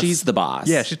telling us. she's the boss.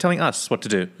 Yeah, she's telling us what to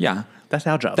do. Yeah. That's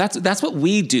our job. That's what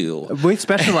we do. We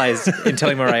specialize in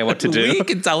telling Mariah what to do. We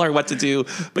can tell her what to do,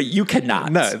 but you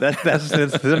cannot. No,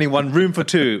 there's only one room for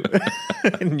two.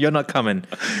 And you're not coming.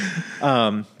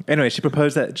 Anyway, she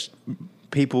proposed that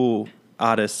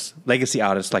legacy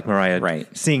artists like Mariah,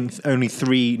 sing only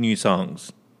 3 new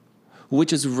songs.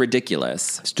 Which is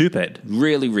ridiculous. Stupid.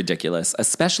 Really ridiculous,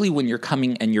 especially when you're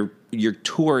coming and you're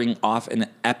touring off an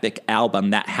epic album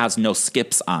that has no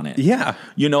skips on it. Yeah.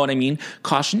 You know what I mean?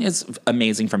 Caution is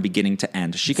amazing from beginning to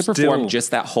end. She could perform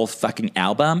just that whole fucking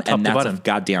album, and that's a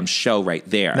goddamn show right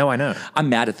there. No, I know. I'm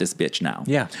mad at this bitch now.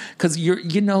 Yeah. Because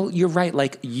you're right.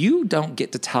 Like, you don't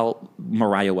get to tell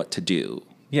Mariah what to do.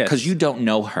 Yes. Because you don't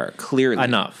know her clearly.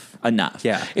 Enough.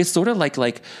 Yeah. It's sort of like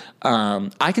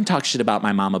I can talk shit about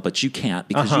my mama, but you can't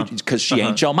because she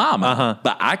ain't your mama.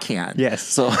 But I can. Yes.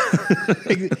 So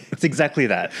it's exactly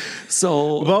that.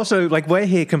 So but also, like, we're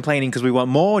here complaining because we want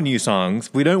more new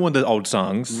songs. We don't want the old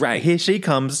songs. Right. Here she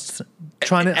comes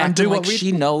trying to undo like what we...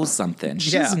 she knows something.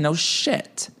 She doesn't know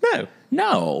shit.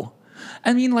 No.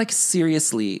 I mean, like,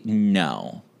 seriously,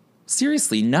 no.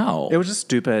 Seriously, no. It was just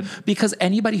stupid. Because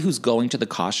anybody who's going to the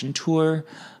Caution tour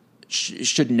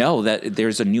should know that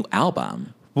there's a new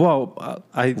album. Well,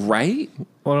 Right?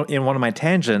 Well, in one of my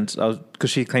tangents, because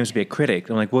she claims to be a critic,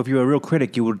 I'm like, well, if you were a real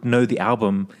critic, you would know the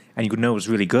album and you would know it was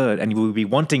really good and you would be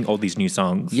wanting all these new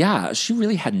songs. Yeah, she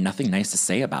really had nothing nice to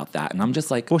say about that. And I'm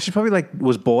just like... Well, she probably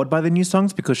was bored by the new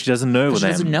songs because she doesn't know them. She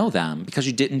doesn't know them because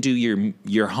you didn't do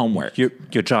your homework. Your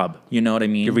job. You know what I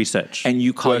mean? Your research. And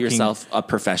you call yourself a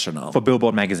professional. For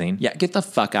Billboard magazine. Yeah, get the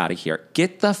fuck out of here.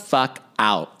 Get the fuck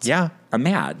out. Yeah. I'm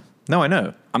mad. No, I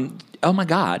know. Oh my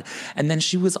God. And then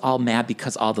she was all mad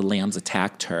because all the lambs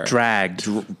attacked her. Dragged.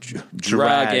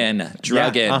 Drugging.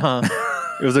 Yeah,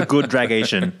 it was a good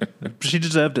dragation. She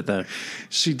deserved it, though.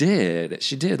 She did.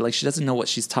 Like, she doesn't know what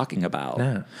she's talking about.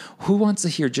 No. Who wants to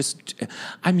hear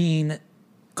I mean...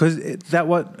 Because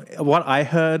what I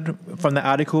heard from the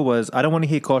article was, I don't want to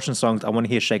hear Caution songs. I want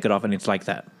to hear Shake It Off, and it's like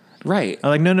that. Right. I'm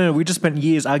like, no. We just spent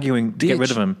years arguing to get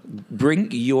rid of him. Bring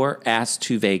your ass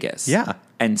to Vegas. Yeah.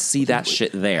 And see that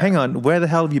shit there. Hang on. Where the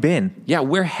hell have you been? Yeah,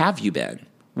 where have you been?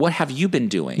 What have you been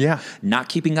doing? Yeah. Not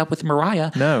keeping up with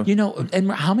Mariah. No. You know, and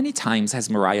how many times has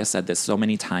Mariah said this? So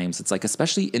many times. It's like,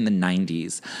 especially in the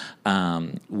 90s,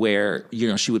 where, you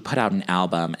know, she would put out an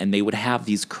album and they would have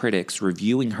these critics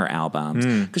reviewing her albums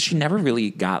because she never really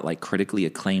got like critically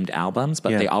acclaimed albums,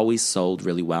 but they always sold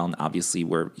really well and obviously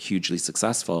were hugely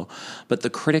successful. But the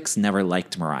critics never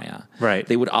liked Mariah. Right.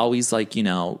 They would always, like, you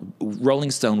know,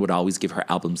 Rolling Stone would always give her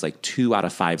albums like 2 out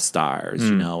of 5 stars,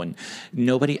 you know, and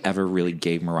nobody ever really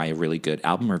gave Mariah really good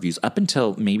album reviews up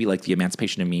until maybe like The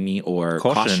Emancipation of Mimi or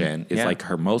Caution is like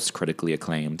her most critically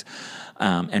acclaimed,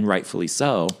 and rightfully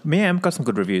so. Miam got some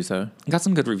good reviews though. Got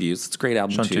some good reviews. It's a great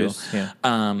album too. Yeah.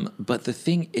 But the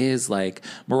thing is, like,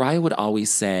 Mariah would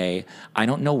always say, I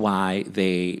don't know why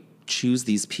they choose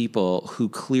these people who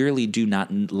clearly do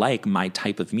not like my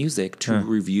type of music to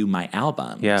review my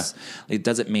albums. Yeah. It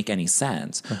doesn't make any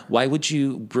sense. Why would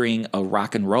you bring a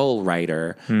rock and roll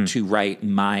writer to write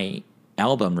my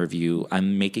album review?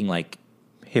 I'm making like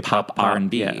hip-hop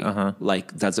R&B.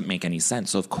 Like, doesn't make any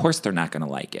sense. So of course they're not going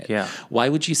to like it. Yeah. Why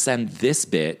would you send this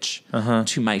bitch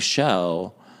to my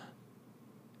show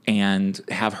and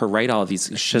have her write all of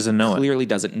these? She doesn't know clearly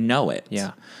doesn't know it.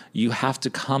 Yeah. You have to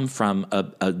come from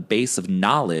a base of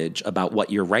knowledge about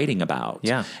what you're writing about.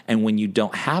 Yeah. And when you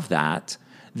don't have that,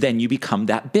 then you become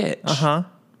that bitch.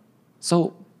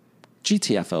 So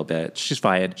GTFO, bitch. She's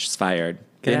fired. She's fired.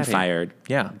 Get Been out of here. fired.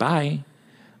 Yeah. Bye.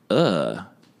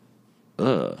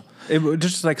 It was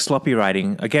just like sloppy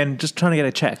writing. Again, just trying to get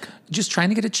a check. Just trying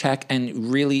to get a check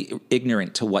and really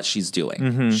ignorant to what she's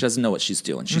doing. She doesn't know what she's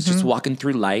doing. She's just walking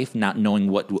through life not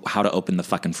knowing how to open the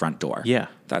fucking front door. Yeah.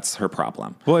 That's her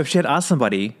problem. Well, if she had asked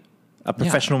somebody, a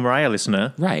professional Mariah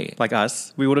listener, Right. like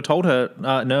us, we would have told her,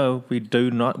 no, we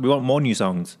do not. We want more new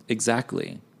songs.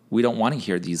 Exactly. We don't want to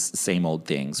hear these same old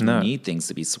things. No. We need things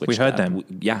to be switched We heard up. them.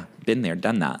 Been there,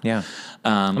 done that. Yeah.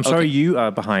 I'm sorry you are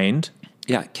behind.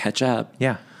 Yeah, catch up.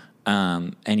 Yeah.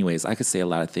 Anyways, I could say a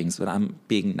lot of things, but I'm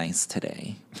being nice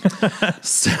today.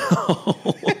 so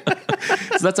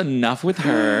that's enough with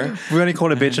her. We only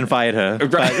called a bitch and fired her.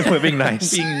 Right. But we're being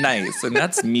nice. Being nice. And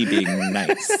that's me being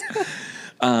nice.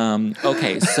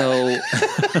 Okay, so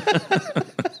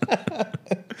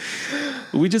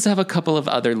we just have a couple of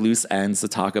other loose ends to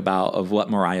talk about of what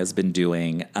Mariah's been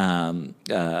doing. We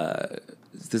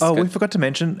forgot to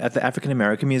mention at the African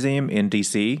American Museum in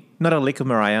DC, not a lick of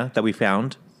Mariah that we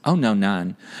found. Oh, no,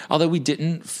 none. Although we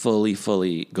didn't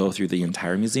fully go through the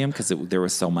entire museum because there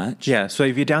was so much. Yeah, so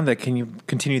if you're down there, can you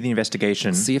continue the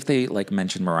investigation? See if they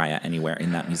mention Mariah anywhere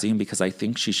in that museum, because I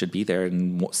think she should be there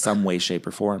in some way, shape,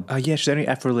 or form. Yeah, she's only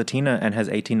Afro-Latina and has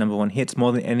 18 number one hits,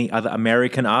 more than any other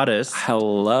American artist.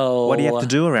 Hello. What do you have to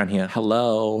do around here?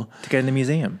 Hello. To get in the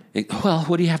museum?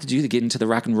 What do you have to do to get into the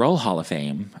Rock and Roll Hall of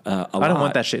Fame? I don't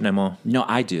want that shit no more. No,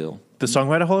 I do. The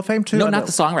Songwriter Hall of Fame too? No, not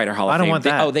the Songwriter Hall of Fame. I don't want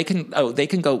that. They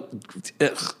can go.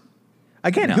 Ugh.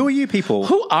 Again, No. who are you people?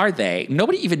 Who are they?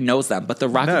 Nobody even knows them, but the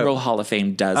Rock and No. Roll Hall of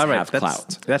Fame does All right, have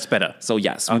clout. That's better. So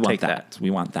yes, we I'll want take that.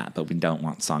 We want that, but we don't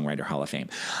want Songwriter Hall of Fame.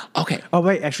 Okay. Oh,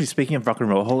 wait, actually, speaking of Rock and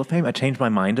Roll Hall of Fame, I changed my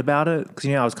mind about it because,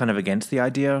 I was kind of against the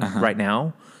idea right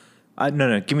now.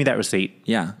 No, give me that receipt.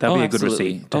 Yeah. That'd be a absolutely. good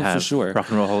receipt to for have sure. Rock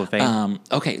and Roll Hall of Fame.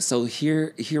 Okay, so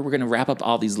here we're going to wrap up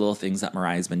all these little things that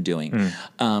Mariah's been doing.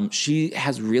 She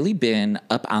has really been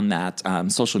up on that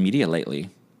social media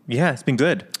lately. Yeah, it's been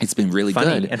good. It's been really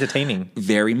Funny, good. entertaining.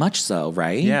 Very much so,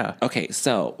 right? Yeah. Okay,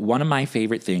 so one of my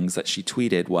favorite things that she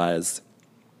tweeted was,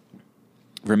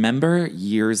 remember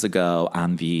years ago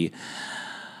on the,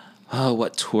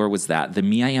 what tour was that? The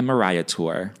Me I Am Mariah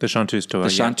tour. The Chanteuse tour. The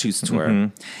Chanteuse tour.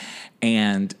 Mm-hmm.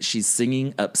 And she's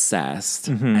singing Obsessed,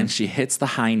 and she hits the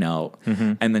high note,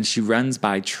 and then she runs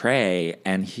by Trey,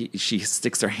 and she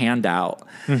sticks her hand out,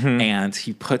 and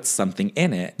he puts something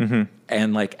in it.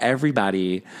 And like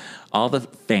everybody, all the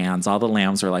fans, all the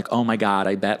lambs are like, oh my God,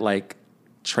 I bet like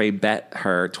Trey bet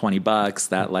her $20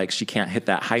 that like she can't hit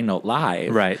that high note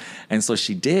live. Right. And so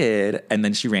she did, and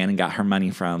then she ran and got her money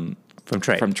from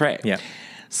Trey. Yeah.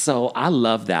 So I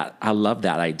love that. I love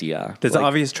that idea. There's an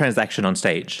obvious transaction on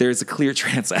stage. There's a clear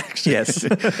transaction. Yes.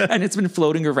 And it's been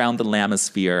floating around the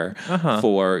Lamasphere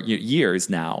for years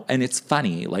now. And it's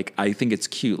funny. Like, I think it's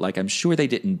cute. Like, I'm sure they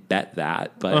didn't bet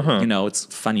that, but, it's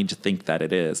funny to think that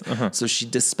it is. So she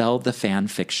dispelled the fan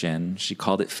fiction. She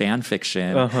called it fan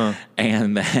fiction.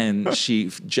 And then she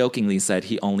jokingly said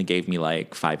he only gave me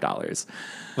like $5.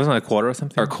 Wasn't it a quarter or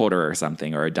something? Or a quarter or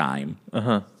something, or a dime.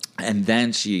 And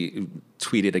then she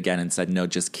tweeted again and said, no,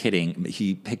 just kidding.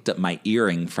 He picked up my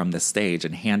earring from the stage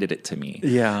and handed it to me.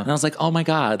 Yeah. And I was like, oh my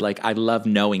God, like I love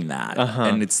knowing that.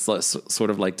 And it's sort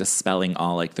of like dispelling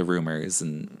all like the rumors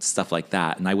and stuff like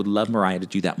that. And I would love Mariah to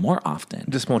do that more often.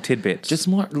 Just more tidbits. Just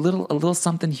more, a little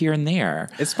something here and there.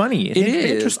 It's funny. It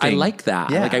is. Interesting. I like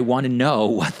that. Yeah. Like I want to know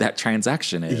what that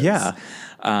transaction is. Yeah.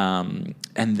 And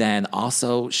then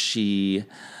also she...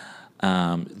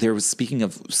 there was, speaking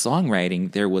of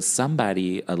songwriting, there was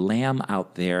somebody, a lamb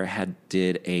out there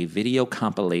did a video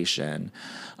compilation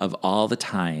of all the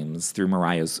times through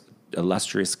Mariah's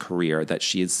illustrious career that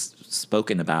she has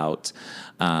spoken about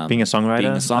being a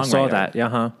songwriter. I saw that.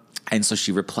 Yeah. And so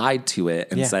she replied to it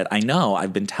and said, I know,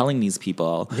 I've been telling these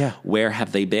people, where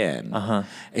have they been?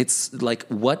 It's like,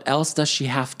 what else does she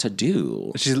have to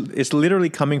do? It's literally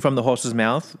coming from the horse's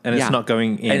mouth, and it's not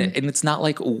going in. And it's not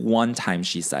like one time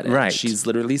she said it. Right. She's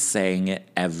literally saying it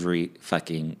every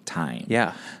fucking time.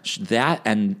 Yeah. That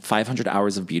and 500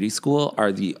 hours of beauty school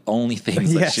are the only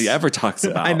things that she ever talks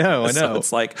about. I know. So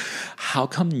it's like, how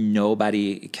come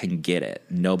nobody can get it?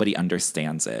 Nobody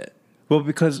understands it. Well,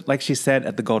 because like she said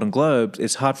at the Golden Globes,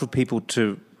 it's hard for people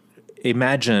to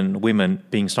imagine women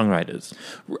being songwriters.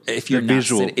 If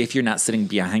you're not sitting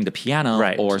behind a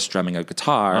piano or strumming a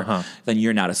guitar, then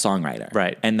you're not a songwriter.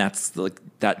 Right. And that's like,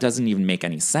 that doesn't even make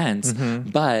any sense.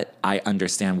 But I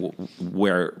understand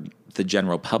where the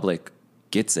general public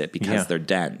gets it because they're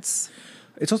dense.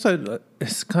 It's also,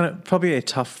 it's kind of probably a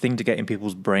tough thing to get in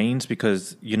people's brains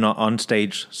because you're not on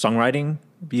stage songwriting.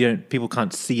 People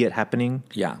can't see it happening.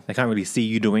 Yeah. They can't really see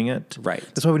you doing it. Right.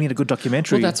 That's why we need a good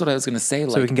documentary. Well, that's what I was going to say.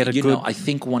 Like, so we can get a good... I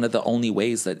think one of the only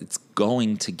ways that it's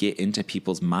going to get into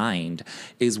people's mind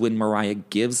is when Mariah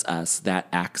gives us that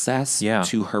access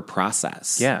to her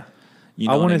process. Yeah. You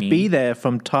know I want to be there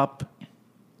from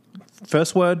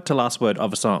first word to last word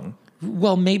of a song.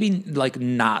 Well, maybe like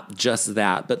not just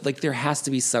that, but like there has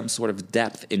to be some sort of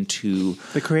depth into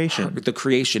The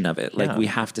creation of it. Like Yeah. we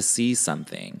have to see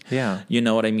something. Yeah. You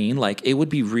know what I mean? Like it would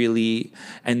be really,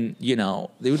 and you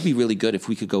know, it would be really good if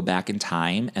we could go back in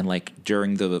time and like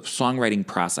during the songwriting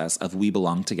process of We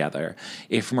Belong Together,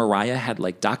 if Mariah had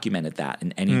like documented that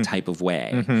in any type of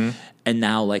way and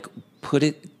now like put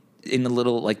it in a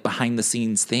little like behind the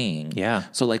scenes thing. Yeah.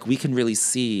 So like we can really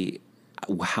see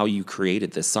how you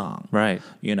created this song. Right.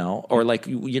 You know, or like,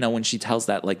 you know, when she tells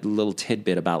that like little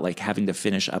tidbit about like having to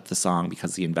finish up the song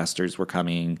because the investors were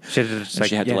coming She had to just, and like,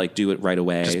 she had to like do it right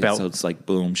away. Just belt. So it's like,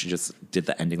 boom, she just did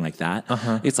the ending like that.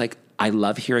 It's like, I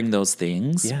love hearing those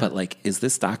things, Yeah. but like, is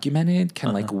this documented?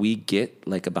 Can like we get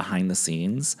like a behind the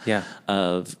scenes Yeah.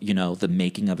 of, you know, the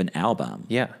making of an album?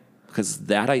 Yeah. Because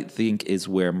that I think is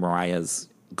where Mariah's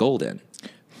golden.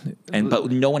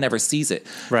 But no one ever sees it.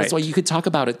 Right. That's why you could talk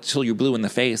about it till you're blue in the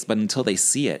face, but until they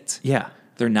see it, Yeah.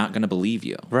 they're not going to believe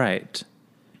you. Right.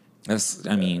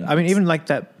 I mean, Even like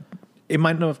that, it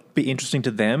might not be interesting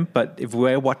to them, but if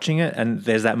we're watching it and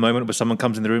there's that moment where someone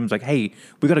comes in the room and is like, hey,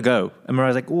 we got to go. And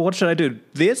Mariah's like, well, what should I do?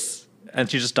 This? And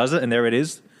she just does it, and there it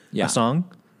is, Yeah. a song.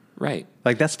 right,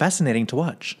 Like, that's fascinating to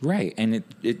watch. right, and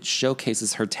it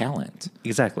showcases her talent.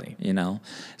 Exactly. You know,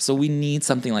 so we need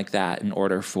something like that in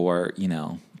order for, you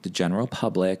know, the general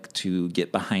public to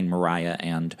get behind Mariah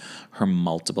and her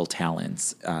multiple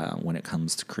talents when it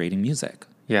comes to creating music.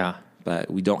 Yeah. But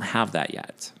we don't have that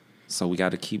yet. So we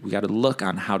got to look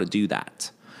on how to do that.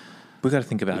 We got to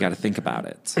think about We it. got to think about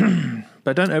it.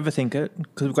 But don't overthink it,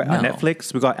 because we've got our No.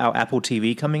 Netflix, we've got our Apple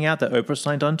TV coming out that Oprah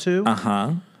signed on to.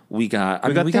 We got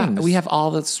things. we have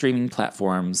all the streaming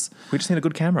platforms. We just need a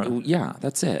good camera. Yeah,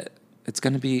 that's it. It's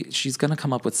going to be, she's going to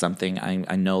come up with something.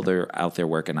 I know they're out there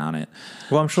working on it.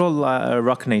 Well, I'm sure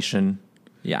Rock Nation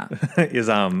Yeah. is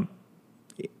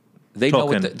They know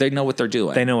what Talking. they know what they're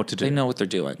doing. They know what to do. They know what they're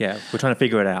doing. yeah, we're trying to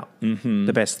figure it out.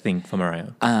 The best thing for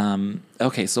Mariah.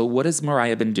 Okay, so what has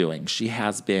Mariah been doing? She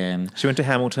has been, She went to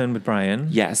Hamilton with Brian.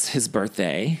 yes, his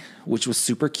birthday, which was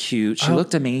super cute. She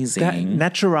looked amazing. That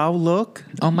natural look.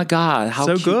 Oh my God, how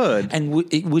So cute. good. And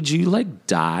would you like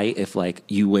die if like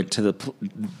you went to the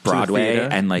Broadway theater?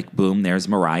 and like boom, there's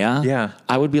Mariah? Yeah.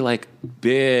 I would be like,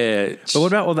 bitch. But what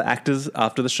about all the actors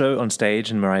after the show on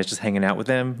stage and Mariah's just hanging out with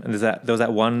them? And there was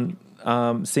that one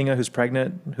singer who's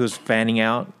pregnant who's fanning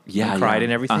out Yeah, and cried yeah.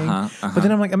 and everything. Uh-huh. But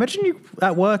then I'm like, imagine you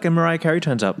at work and Mariah Carey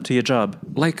turns up to your job.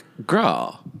 Like,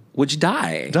 girl, would you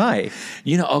die? Die.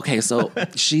 You know, okay, so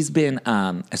she's been,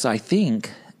 so I think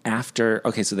after,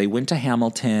 okay, so they went to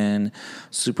Hamilton,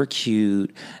 super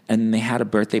cute, and they had a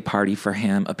birthday party for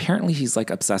him. Apparently he's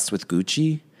like obsessed with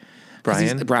Gucci.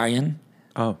 Brian.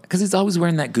 Oh. Because he's always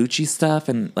wearing that Gucci stuff,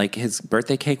 and like his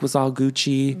birthday cake was all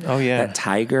Gucci. Oh, yeah. That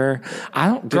tiger. I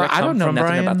don't that know come nothing from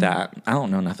Brian? about that. I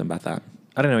don't know nothing about that.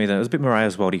 I don't know either. It was a bit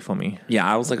Mariah's worldy for me. Yeah,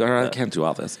 I was like, all right, I can't do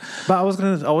all this. But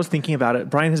I was thinking about it.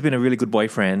 Brian has been a really good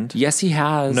boyfriend. Yes, he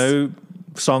has. No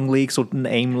song leaks or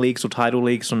name leaks or title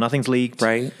leaks or nothing's leaked.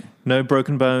 Right? No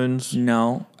broken bones.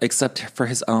 No, except for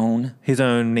his own. His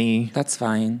own knee. That's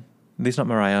fine. He's not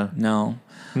Mariah. No.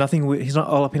 Nothing. He's not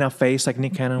all up in our face like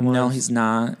Nick Cannon was. No, he's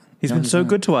not. He's No, been so not.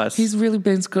 good to us. He's really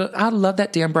been good. I love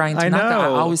that damn Brian I Tanaka. I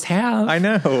know. always have. I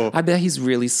know. I bet he's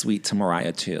really sweet to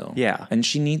Mariah too. Yeah. And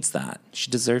she needs that. She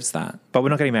deserves that. But we're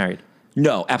not getting married.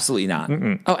 No, absolutely not.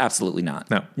 Oh, absolutely not.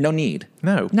 No. No need.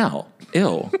 No. No.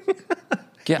 Ew.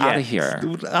 Get out of Yes. here.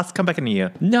 Let's come back in a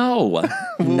year. No.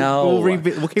 No. we'll keep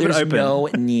it There's open. no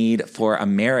need for a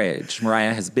marriage.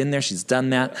 Mariah has been there. She's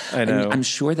done that. I know. And I'm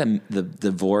sure that the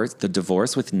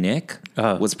divorce with Nick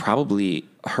was probably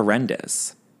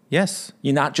horrendous. Yes.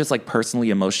 You're not just like personally,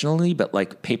 emotionally, but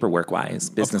like paperwork wise,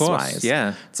 business wise.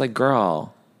 yeah. It's like,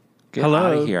 girl, get Hello.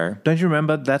 out of here. Don't you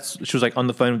remember she was like on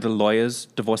the phone with the lawyers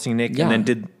divorcing Nick Yeah. and then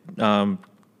did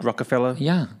Rockefeller?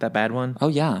 Yeah. That bad one? Oh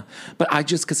yeah. But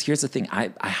because here's the thing,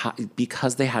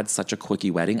 because they had such a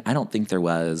quickie wedding, I don't think there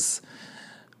was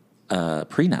a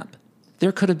prenup.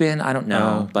 There could have been, I don't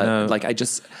know, but no. like I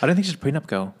don't think she's a prenup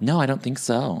girl. no, I don't think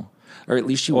so. Or at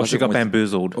least she Or wasn't. she got with-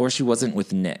 bamboozled. Or she wasn't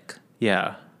with Nick.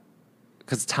 Yeah.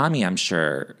 Because Tommy, I'm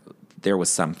sure there was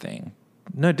something.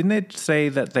 No, didn't they say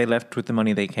that they left with the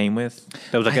money they came with?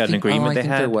 There was like an agreement they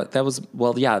had? That was,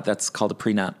 well, yeah, that's called a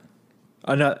prenup.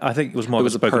 Oh, no, I think it was more It of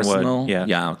was a a spoken personal. word. Yeah.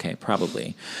 Yeah. Okay.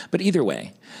 Probably. But either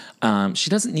way, she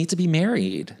doesn't need to be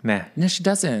married. Nah. No, she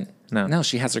doesn't. No. No,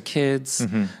 she has her kids.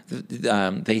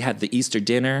 They had the Easter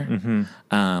dinner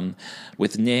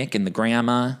with Nick and the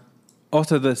grandma.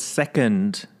 Also, the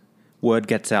second word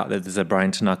gets out that there's a Brian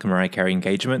Tanaka Mariah Carey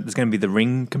engagement, there's going to be the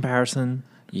ring comparison.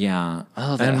 Yeah.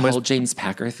 Oh, that And whole James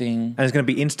Packer thing. And it's going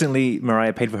to be instantly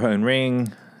Mariah paid for her own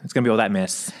ring. It's going to be all that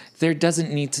mess. There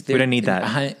doesn't need to. We don't need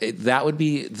that. That would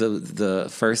be the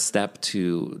first step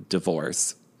to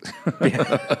divorce.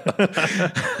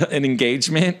 An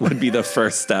engagement would be the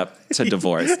first step to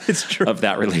divorce. It's true. Of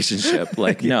that relationship.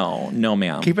 Like, no,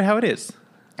 ma'am. Keep it how it is.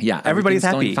 Yeah, everybody's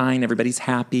happy. Going fine. Everybody's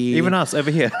happy. Even us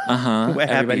over here. We're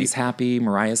Everybody's happy.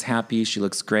 Mariah's happy. She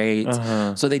looks great.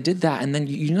 So they did that, and then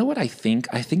you know what I think?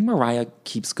 I think Mariah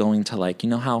keeps going to, like, you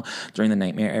know how during the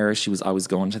Nightmare era she was always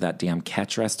going to that damn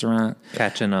Catch restaurant,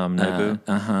 Catch and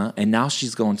Nobu. and now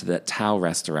she's going to that Tao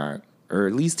restaurant, or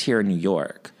at least here in New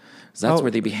York. So that's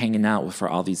where they be hanging out for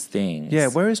all these things. Yeah,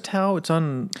 where is Tao? It's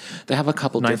on. They have a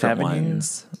couple different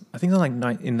ones. I think they're like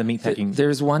in the meatpacking.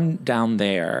 There's one down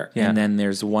there, and then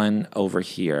there's one over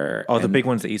here. Oh, the big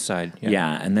one's the east side.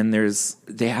 Yeah, and then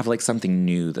they have like something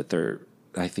new that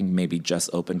I think maybe just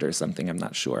opened or something. I'm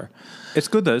not sure. It's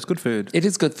good though. It's good food. It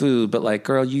is good food, but like,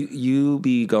 girl, you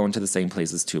be going to the same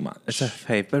places too much. It's a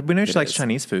fave, but we know she likes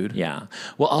Chinese food. Yeah.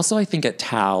 Well, also I think at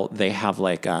Tao they have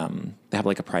like a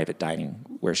private dining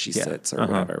where she sits or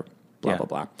whatever. Blah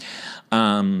blah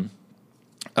blah.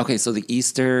 Okay, so they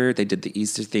did the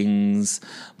Easter things,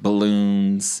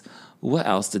 balloons. What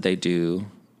else did they do?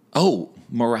 Oh,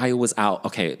 Mariah was out.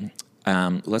 Okay.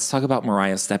 Let's talk about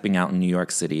Mariah stepping out in New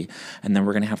York City, and then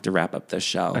we're going to have to wrap up this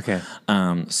show. Okay.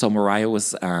 So Mariah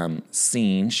was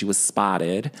seen. She was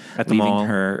spotted. At the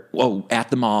mall. At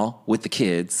the mall with the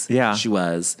kids. Yeah. She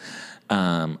was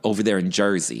over there in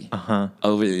Jersey.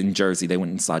 Over in Jersey, they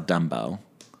went and saw Dumbo.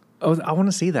 Oh, I want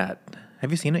to see that.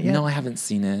 Have you seen it yet? No, I haven't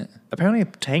seen it. Apparently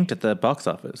it tanked at the box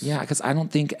office. Yeah, because I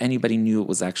don't think anybody knew it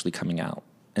was actually coming out,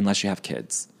 unless you have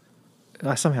kids.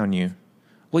 I somehow knew.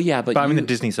 Well, yeah, but I'm in the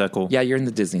Disney circle. Yeah, you're in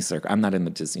the Disney circle. I'm not in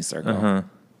the Disney circle.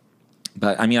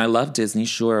 But, I mean, I love Disney,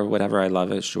 sure, whatever. I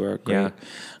love it, sure, great.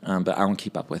 Yeah. But I don't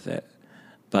keep up with it.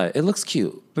 But it looks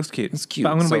cute. Looks cute. It's cute.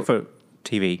 But I'm going to wait for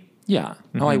TV. Yeah.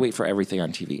 Oh, I wait for everything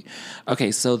on TV.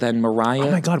 Okay, so then Mariah...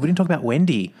 Oh, my God, we didn't talk about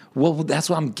Wendy. Well, that's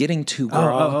what I'm getting to,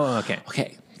 girl. Oh, okay.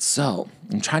 Okay, so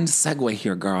I'm trying to segue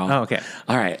here, girl. Oh, okay.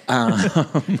 All right.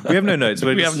 We have no notes.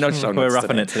 We have no show notes. We're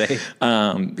roughing it today.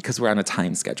 Because we're on a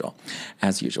time schedule,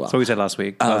 as usual. So we said last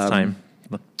time.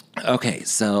 Okay,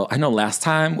 so I know last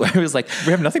time where it was like...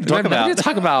 We have nothing to talk about. Nothing to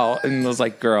talk about. And it was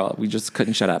like, girl, we just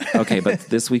couldn't shut up. Okay, but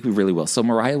this week we really will. So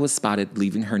Mariah was spotted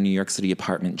leaving her New York City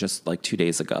apartment just like 2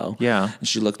 days ago. Yeah. And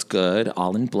she looked good,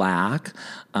 all in black.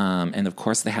 And of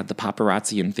course they had the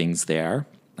paparazzi and things there.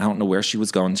 I don't know where she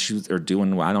was going.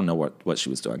 I don't know what she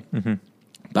was doing.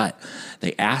 But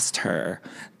they asked her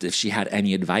if she had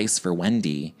any advice for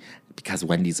Wendy, because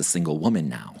Wendy's a single woman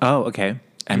now. Oh, okay.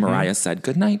 And Mariah said,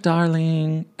 "Good night,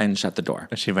 darling," and shut the door.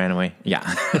 She ran away. Yeah.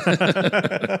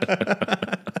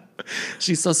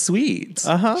 She's so sweet.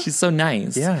 She's so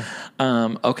nice. Yeah.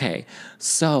 Okay.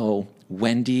 So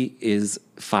Wendy is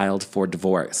filed for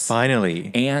divorce.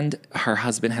 Finally. And her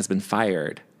husband has been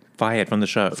fired. Fired from the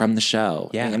show.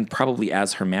 Yeah. And probably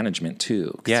as her management,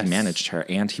 too. Because he managed her,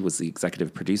 and he was the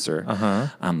executive producer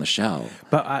on the show.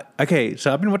 But, okay,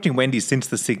 so I've been watching Wendy since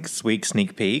the 6-week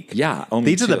sneak peek. Yeah,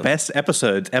 These are the best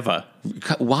episodes ever.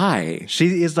 Why?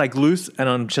 She is, like, loose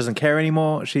and she doesn't care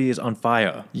anymore. She is on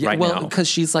fire right now. Well, because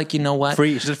she's like, you know what?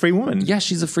 She's a free woman. Yeah,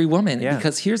 she's a free woman. Yeah.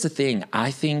 Because here's the thing. I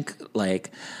think,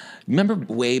 like... Remember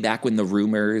way back when the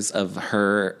rumors of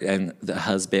her and the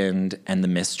husband and the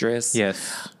mistress?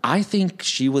 Yes. I think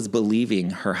she was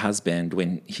believing her husband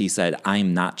when he said,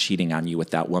 "I'm not cheating on you with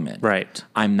that woman." Right.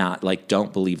 I'm not, like,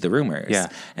 don't believe the rumors. Yeah.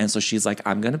 And so she's like,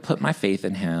 I'm going to put my faith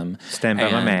in him. Stand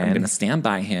by my man. I'm going to stand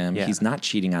by him. Yeah. He's not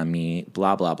cheating on me,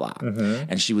 blah, blah, blah.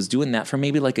 And she was doing that for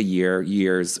maybe like a year,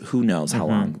 years, who knows how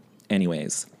long.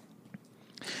 Anyways.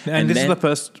 And this is the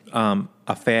first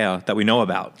affair that we know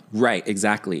about. Right,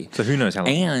 exactly. So who knows how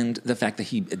long. And the fact that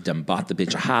he bought the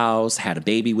bitch a house, had a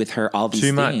baby with her, all these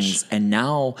Too things. much. And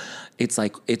now it's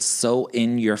like, it's so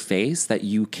in your face that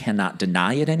you cannot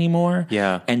deny it anymore.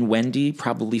 Yeah. And Wendy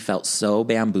probably felt so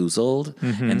bamboozled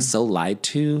and so lied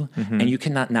to. And you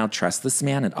cannot now trust this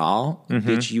man at all.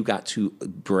 Bitch, you got to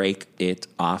break it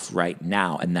off right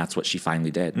now. And that's what she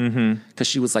finally did. Because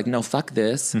she was like, no, fuck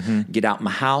this. Get out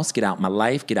my house, get out my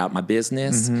life, get out my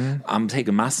business. I'm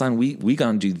taking my son. We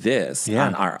gonna do this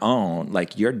on our own.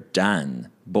 Like, you're done,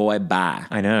 boy. Bye.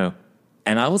 I know.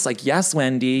 And I was like, yes,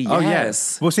 Wendy. Yes. Oh,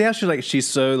 yes. Well, see how she's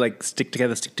so like stick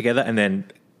together, and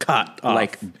then cut off.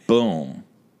 Like, boom.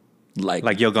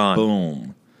 Like you're gone.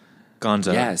 Boom.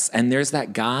 Gonzo. Yes. And there's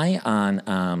that guy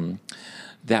on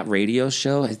that radio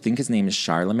show. I think his name is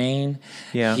Charlemagne.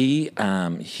 Yeah. He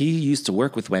used to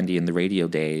work with Wendy in the radio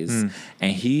days,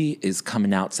 and he is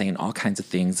coming out saying all kinds of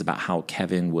things about how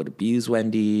Kevin would abuse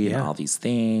Wendy and all these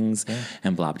things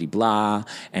and blah blah blah.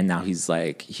 And now he's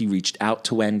like, he reached out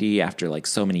to Wendy after like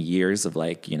so many years of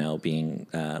like, you know, being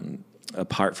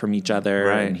apart from each other,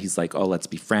 right. and he's like, oh, let's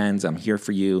be friends, I'm here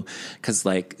for you, because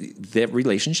like the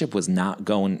relationship was not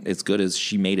going as good as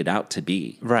she made it out to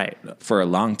be, right, for a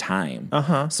long time.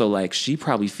 So like she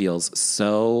probably feels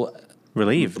so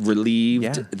relieved.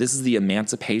 Yeah. This is the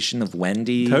emancipation of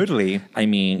Wendy. Totally. I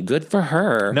mean, good for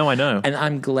her. No, I know. And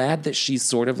I'm glad that she's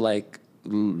sort of like,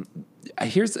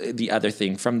 here's the other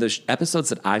thing from the episodes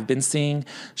that I've been seeing,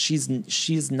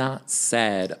 she's not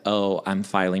said, oh, I'm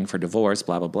filing for divorce,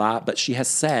 blah, blah, blah. But she has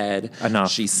said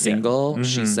she's single. Yeah.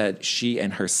 She said she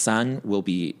and her son will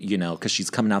be, you know, because she's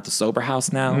coming out the sober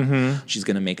house now. She's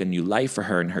going to make a new life for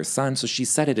her and her son. So she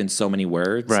said it in so many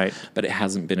words. Right. But it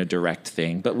hasn't been a direct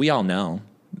thing. But we all know.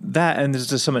 That, and there's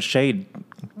just so much shade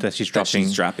that she's dropping.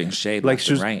 She's dropping shade, like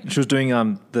she was doing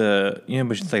the, you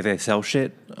know, like they sell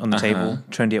shit on the table,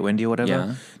 trendy at Wendy or whatever. Yeah.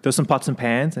 There was some pots and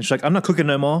pans, and she's like, "I'm not cooking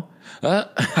no more."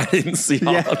 I didn't see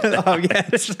all of that. Oh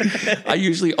yeah. I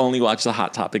usually only watch the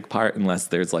Hot Topic part unless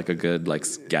there's like a good like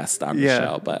guest on the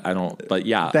show. But I don't. But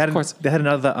yeah, of course they had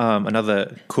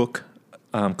another cook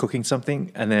cooking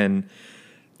something, and then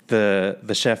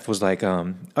the chef was like,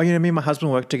 oh, you know, me and my husband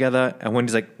work together. And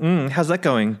Wendy's like, how's that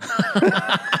going?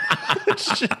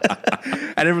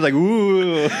 And everyone's like,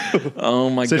 ooh. Oh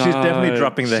my God. So she's definitely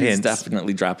dropping the hints. She's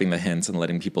definitely dropping the hints and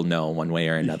letting people know one way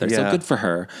or another. Yeah. So good for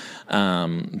her.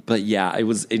 But yeah, it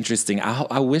was interesting.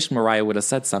 I wish Mariah would have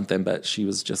said something, but she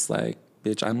was just like,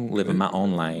 bitch, I'm living my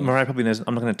own life. Mariah probably knows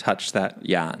I'm not going to touch that.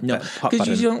 Yeah, no,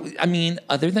 because you don't. I mean,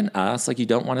 other than us, like you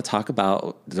don't want to talk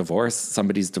about divorce,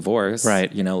 somebody's divorce,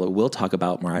 right? You know, we'll talk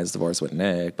about Mariah's divorce with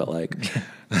Nick, but like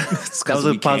that was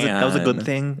a positive. That was a good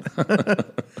thing.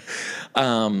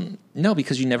 No,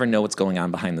 because you never know what's going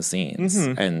on behind the scenes,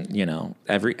 and you know,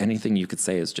 anything you could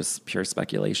say is just pure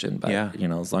speculation. But you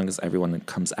know, as long as everyone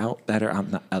comes out better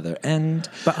on the other end.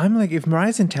 But I'm like, if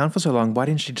Mariah's in town for so long, why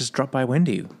didn't she just drop by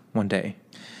Wendy one day?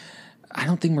 I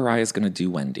don't think Mariah's going to do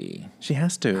Wendy. She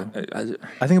has to. I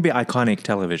think it'd be iconic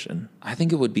television. I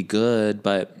think it would be good,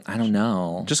 but I don't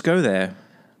know. Just go there.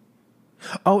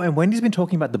 Oh, and Wendy's been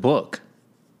talking about the book.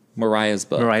 Mariah's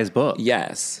book. Mariah's book.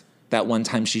 Yes. That one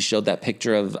time she showed that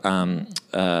picture of,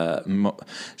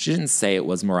 she didn't say it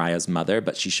was Mariah's mother,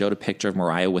 but she showed a picture of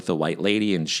Mariah with a white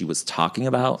lady, and she was talking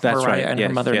about Mariah and her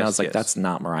mother, and I was like, that's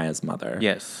not Mariah's mother.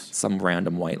 Yes. Some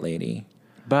random white lady.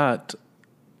 But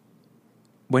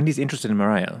Wendy's interested in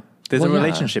Mariah. There's a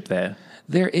relationship there.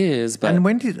 There is, but... And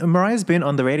Mariah's been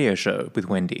on the radio show with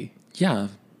Wendy. Yeah,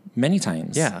 many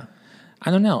times. Yeah.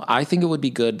 I don't know. I think it would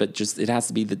be good, but just it has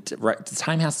to be the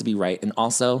time has to be right. And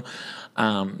also,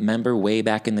 remember way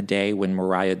back in the day when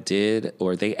Mariah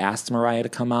they asked Mariah to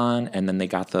come on, and then they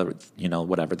got the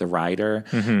rider,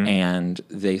 and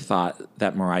they thought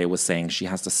that Mariah was saying she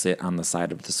has to sit on the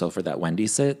side of the sofa that Wendy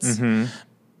sits.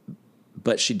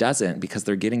 But she doesn't, because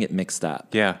they're getting it mixed up.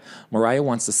 Yeah. Mariah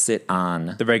wants to sit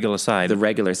on the regular side.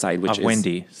 Which is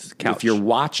Wendy's couch. If you're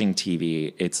watching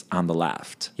TV, it's on the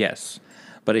left. Yes.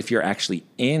 But if you're actually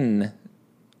in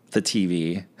the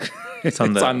TV, it's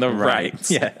on the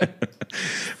right. Yeah.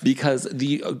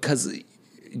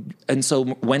 And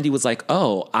so Wendy was like,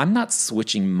 oh, I'm not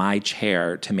switching my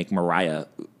chair to make Mariah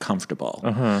comfortable.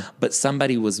 But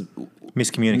somebody was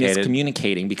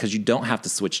miscommunicating, because you don't have to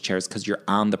switch chairs because you're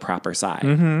on the proper side.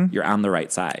 You're on the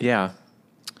right side. Yeah.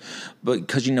 But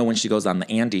because, you know, when she goes on the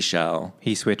Andy show,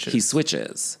 he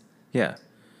switches. Yeah.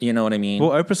 You know what I mean?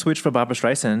 Well, Oprah switched for Barbara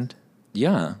Streisand.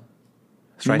 Yeah.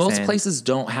 Most places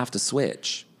don't have to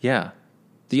switch. Yeah.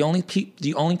 The only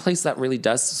place that really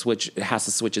has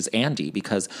to switch is Andy,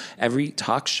 because every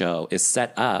talk show is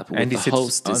set up with the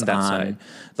host is on.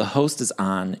 The host is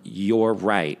on your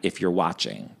right if you're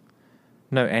watching.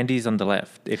 No, Andy's on the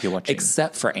left if you're watching.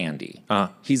 Except for Andy.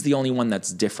 He's the only one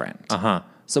that's different.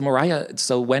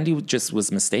 So Wendy just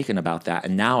was mistaken about that.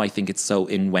 And now I think it's so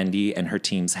in Wendy and her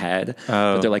team's head.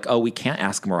 But they're like, oh, we can't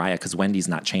ask Mariah because Wendy's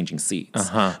not changing seats.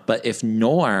 But if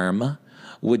Norm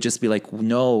would just be like,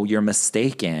 no, you're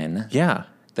mistaken. Yeah.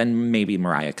 Then maybe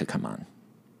Mariah could come on.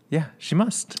 Yeah, she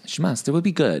must. It would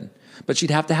be good. But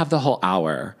she'd have to have the whole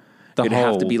hour. It'd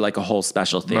have to be like a whole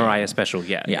special thing. Mariah special,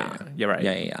 yeah. You're right.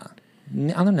 Yeah.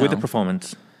 I don't know. With the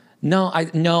performance. No,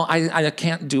 I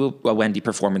can't do a Wendy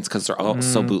performance because they're all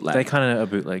so bootleg. They kind of are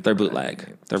bootleg. They're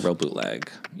bootleg. They're real bootleg.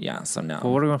 Yeah, so no.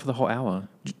 Well, what are we going for the whole hour?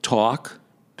 Talk.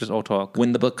 Just all talk.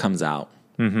 When the book comes out.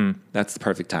 That's the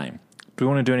perfect time. Do we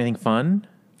want to do anything fun?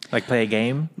 Like play a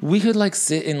game? We could like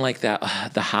sit in like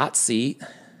that the hot seat.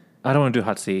 I don't want to do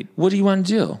hot seat. What do you want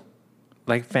to do?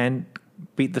 Like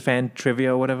beat the fan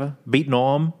trivia or whatever. Beat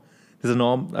Norm. There's a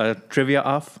Norm trivia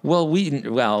off. Well, we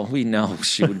know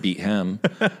she would beat him.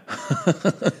 What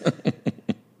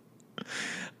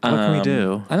can we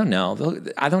do? I don't know.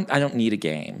 I don't need a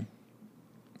game.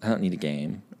 I don't need a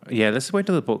game. Yeah, let's wait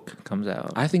till the book comes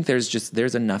out. I think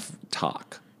there's enough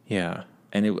talk. Yeah.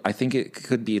 And I think it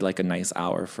could be like a nice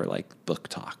hour for like book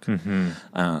talk.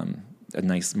 A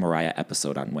nice Mariah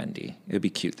episode on Wendy. It would be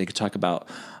cute. They could talk about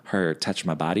her Touch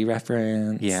My Body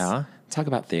reference. Yeah. Talk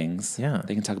about things. Yeah.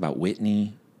 They can talk about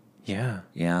Whitney. Yeah.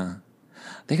 Yeah.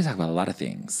 They can talk about a lot of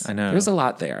things. I know. There's a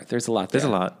lot there. There's a lot.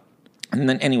 And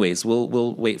then anyways,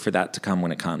 we'll wait for that to come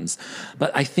when it comes.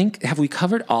 But I think, have we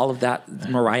covered all of that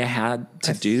Mariah had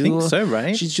to do? I think so,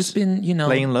 right? She's just been,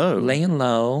 laying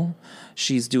low.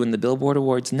 She's doing the Billboard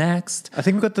Awards next. I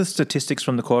think we've got the statistics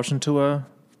from the Caution Tour.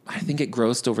 I think it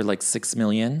grossed over like $6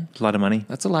 million. A lot of money.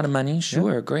 That's a lot of money.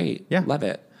 Sure. Great. Yeah. Love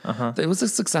it. It was a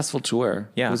successful tour.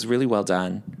 Yeah. It was really well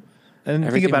done. And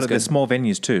Everything think about was it, they're good. small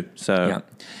venues too. So Yeah.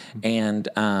 And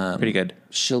pretty good.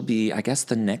 She'll be, I guess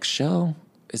the next show,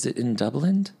 is it in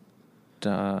Dublin?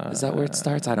 Is that where it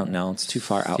starts? I don't know. It's too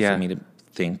far out Yeah. for me to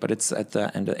think, but it's at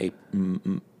the end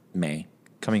of May.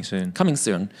 Coming soon. Coming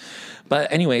soon.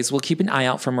 But anyways, we'll keep an eye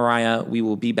out for Mariah. We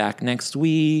will be back next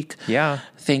week. Yeah.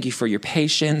 Thank you for your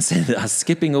patience and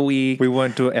skipping a week. We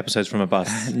won't do episodes from a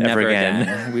bus Never ever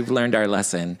again. We've learned our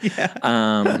lesson.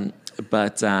 Yeah.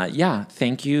 But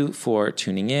thank you for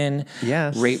tuning in.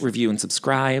 Yes. Rate, review, and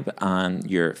subscribe on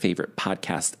your favorite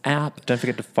podcast app. Don't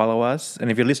forget to follow us.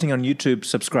 And if you're listening on YouTube,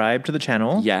 subscribe to the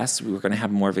channel. Yes, we're going to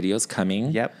have more videos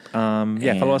coming. Yep.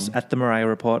 Follow us at The Mariah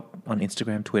Report on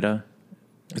Instagram, Twitter,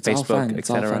 It's all Facebook, fun. It's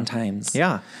all etc. fun times.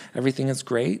 Yeah. Everything is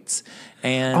great.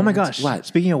 And Oh my gosh. What?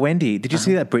 Speaking of Wendy, did you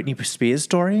see that Britney Spears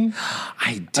story?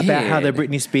 I did. About how the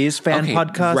Britney Spears fan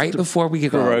podcast Right before we go,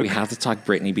 broke. we have to talk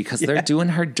Britney because they're doing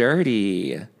her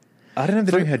dirty. I don't know if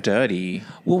they're doing her dirty.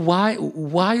 Well,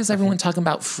 why is everyone talking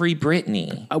about free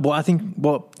Britney? I think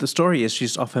the story is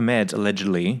she's off her meds,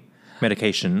 allegedly,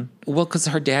 medication. Well, because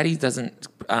her daddy doesn't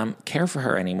care for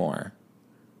her anymore.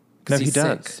 No, He's he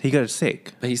does. sick. He got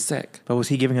sick. But he's sick. But was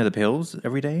he giving her the pills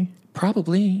every day?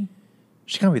 Probably.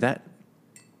 She can't be that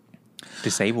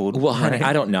disabled. Well, honey, right?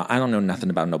 I don't know. I don't know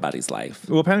nothing about nobody's life.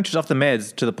 Well, apparently she's off the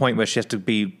meds to the point where she has to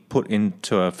be put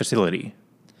into a facility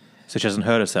so she doesn't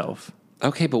hurt herself.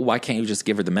 Okay, but why can't you just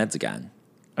give her the meds again?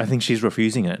 I think she's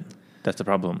refusing it. That's the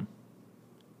problem.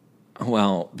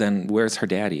 Well, then where's her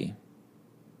daddy?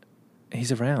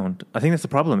 He's around. I think that's the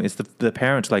problem. It's the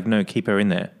parents like, no, keep her in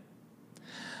there.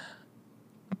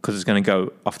 Because it's going to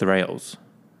go off the rails.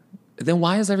 Then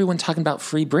why is everyone talking about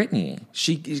free Britney?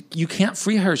 You can't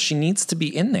free her. She needs to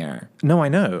be in there. No, I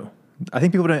know. I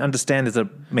think people don't understand there's a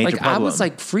major problem. I was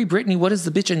like, free Britney? What is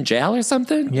the bitch in jail or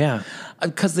something? Yeah.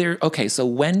 Because so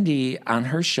Wendy on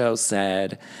her show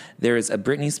said there is a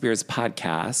Britney Spears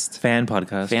podcast. Fan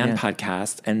podcast.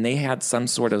 Podcast. And they had some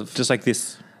sort of... Just like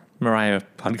this Mariah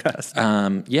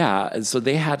podcast. So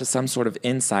they had some sort of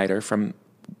insider from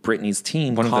Britney's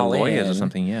team One of the call lawyers in or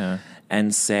something, yeah.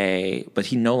 and say, but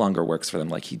he no longer works for them.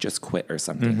 Like he just quit or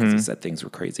something because he said things were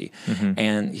crazy.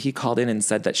 And he called in and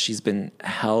said that she's been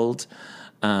held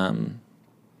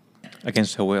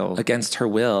Against her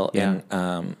will. in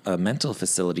a mental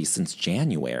facility since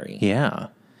January. Yeah.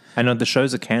 I know the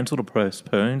shows are cancelled or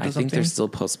postponed or I something. think they're still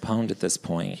postponed at this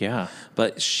point. Yeah.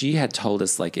 But she had told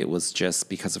us like it was just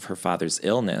because of her father's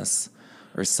illness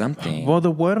or something. Well,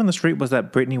 the word on the street was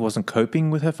that Britney wasn't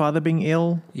coping with her father being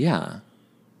ill. Yeah.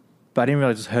 But I didn't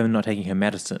realize it was her not taking her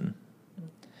medicine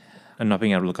and not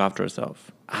being able to look after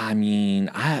herself. I mean,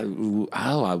 I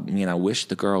wish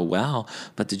the girl well,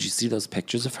 but did you see those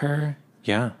pictures of her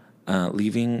Yeah.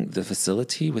 leaving the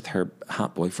facility with her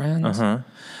hot boyfriend?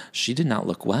 She did not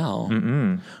look well.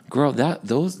 Girl,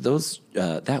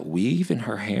 that weave in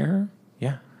her hair,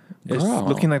 Yeah. It's Girl.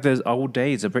 looking like those old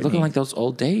days of Britney. looking like those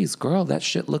old days. Girl, that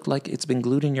shit looked like it's been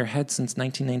glued in your head since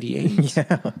 1998.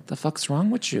 Yeah. The fuck's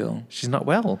wrong with you? She's not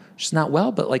well. She's not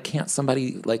well, but like, can't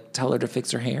somebody like tell her to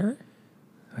fix her hair?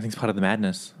 I think it's part of the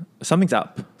madness. Something's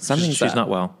up. Something's She's up. not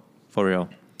well. For real.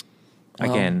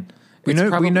 Well, Again. We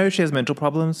it's we know she has mental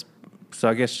problems, so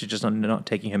I guess she's just not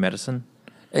taking her medicine.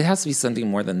 It has to be something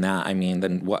more than that. I mean,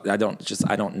 than what I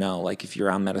don't know. Like if you're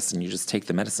on medicine, you just take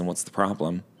the medicine. What's the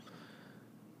problem?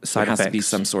 Side There has effects. to be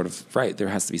some sort of There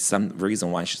has to be some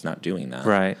reason why she's not doing that.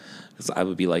 Right. Because I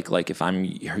would be like if I'm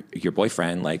your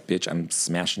boyfriend, like bitch, I'm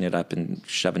smashing it up and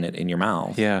shoving it in your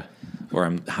mouth. Yeah. Or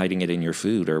I'm hiding it in your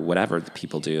food or whatever the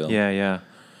people do. Yeah, yeah.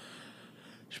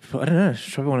 I don't know.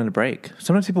 She probably wanted a break.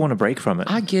 Sometimes people want a break from it.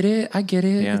 I get it.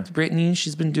 Yeah. It's Britney,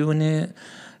 she's been doing it.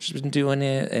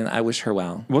 And I wish her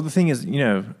well. Well, the thing is,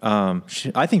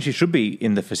 I think she should be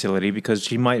in the facility because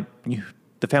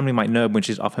the family might know when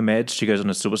she's off her meds, she goes on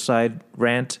a suicide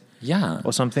rant. Yeah.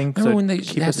 Or something. Remember when they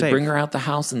keep her had to safe. bring her out the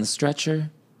house in the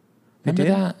stretcher? Remember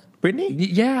did? that? Britney?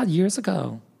 Yeah, years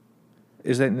ago.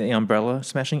 Is that in the umbrella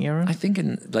smashing era? I think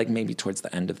in maybe towards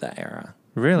the end of that era.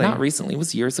 Really? Not recently. It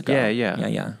was years ago.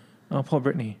 Yeah. Oh, poor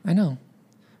Britney. I know.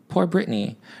 Poor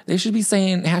Britney. They should be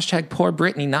saying hashtag poor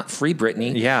Britney, not free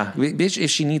Britney. Yeah. Bitch, if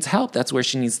she needs help, that's where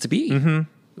she needs to be. Mm-hmm.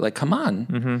 Like, come on.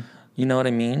 Mm-hmm. You know what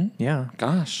I mean? Yeah.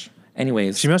 Gosh.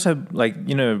 Anyways. She must have,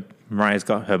 Mariah's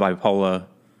got her bipolar.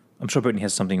 I'm sure Britney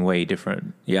has something way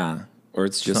different. Yeah. Or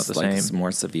it's just not the it's same.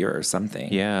 more severe or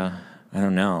something. Yeah. I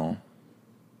don't know.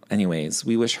 Anyways,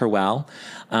 we wish her well.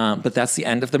 But that's the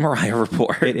end of the Mariah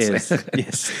report. It is.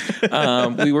 Yes.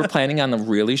 We were planning on a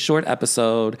really short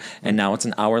episode, and now it's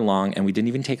an hour long, and we didn't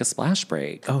even take a splash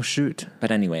break. Oh, shoot.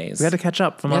 But anyways. We had to catch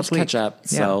up from last week. catch up.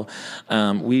 Yeah.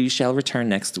 So we shall return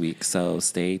next week, so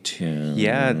stay tuned.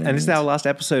 Yeah, and this is our last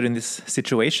episode in this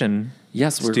situation.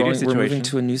 Yes, we're moving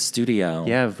to a new studio.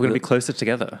 Yeah, we're going to be closer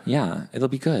together. Yeah, it'll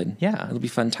be good. Yeah. It'll be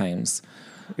fun times.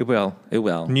 It will. It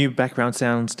will. New background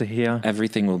sounds to hear.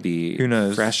 Everything will be Who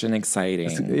knows? fresh and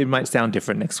exciting. It might sound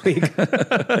different next week.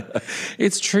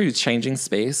 It's true. Changing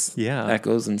space. Yeah.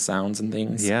 Echoes and sounds and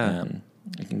things. Yeah.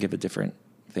 It can give a different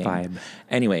thing. Vibe.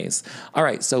 Anyways. All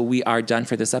right. So we are done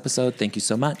for this episode. Thank you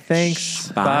so much. Thanks.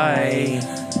 Bye.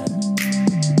 Bye.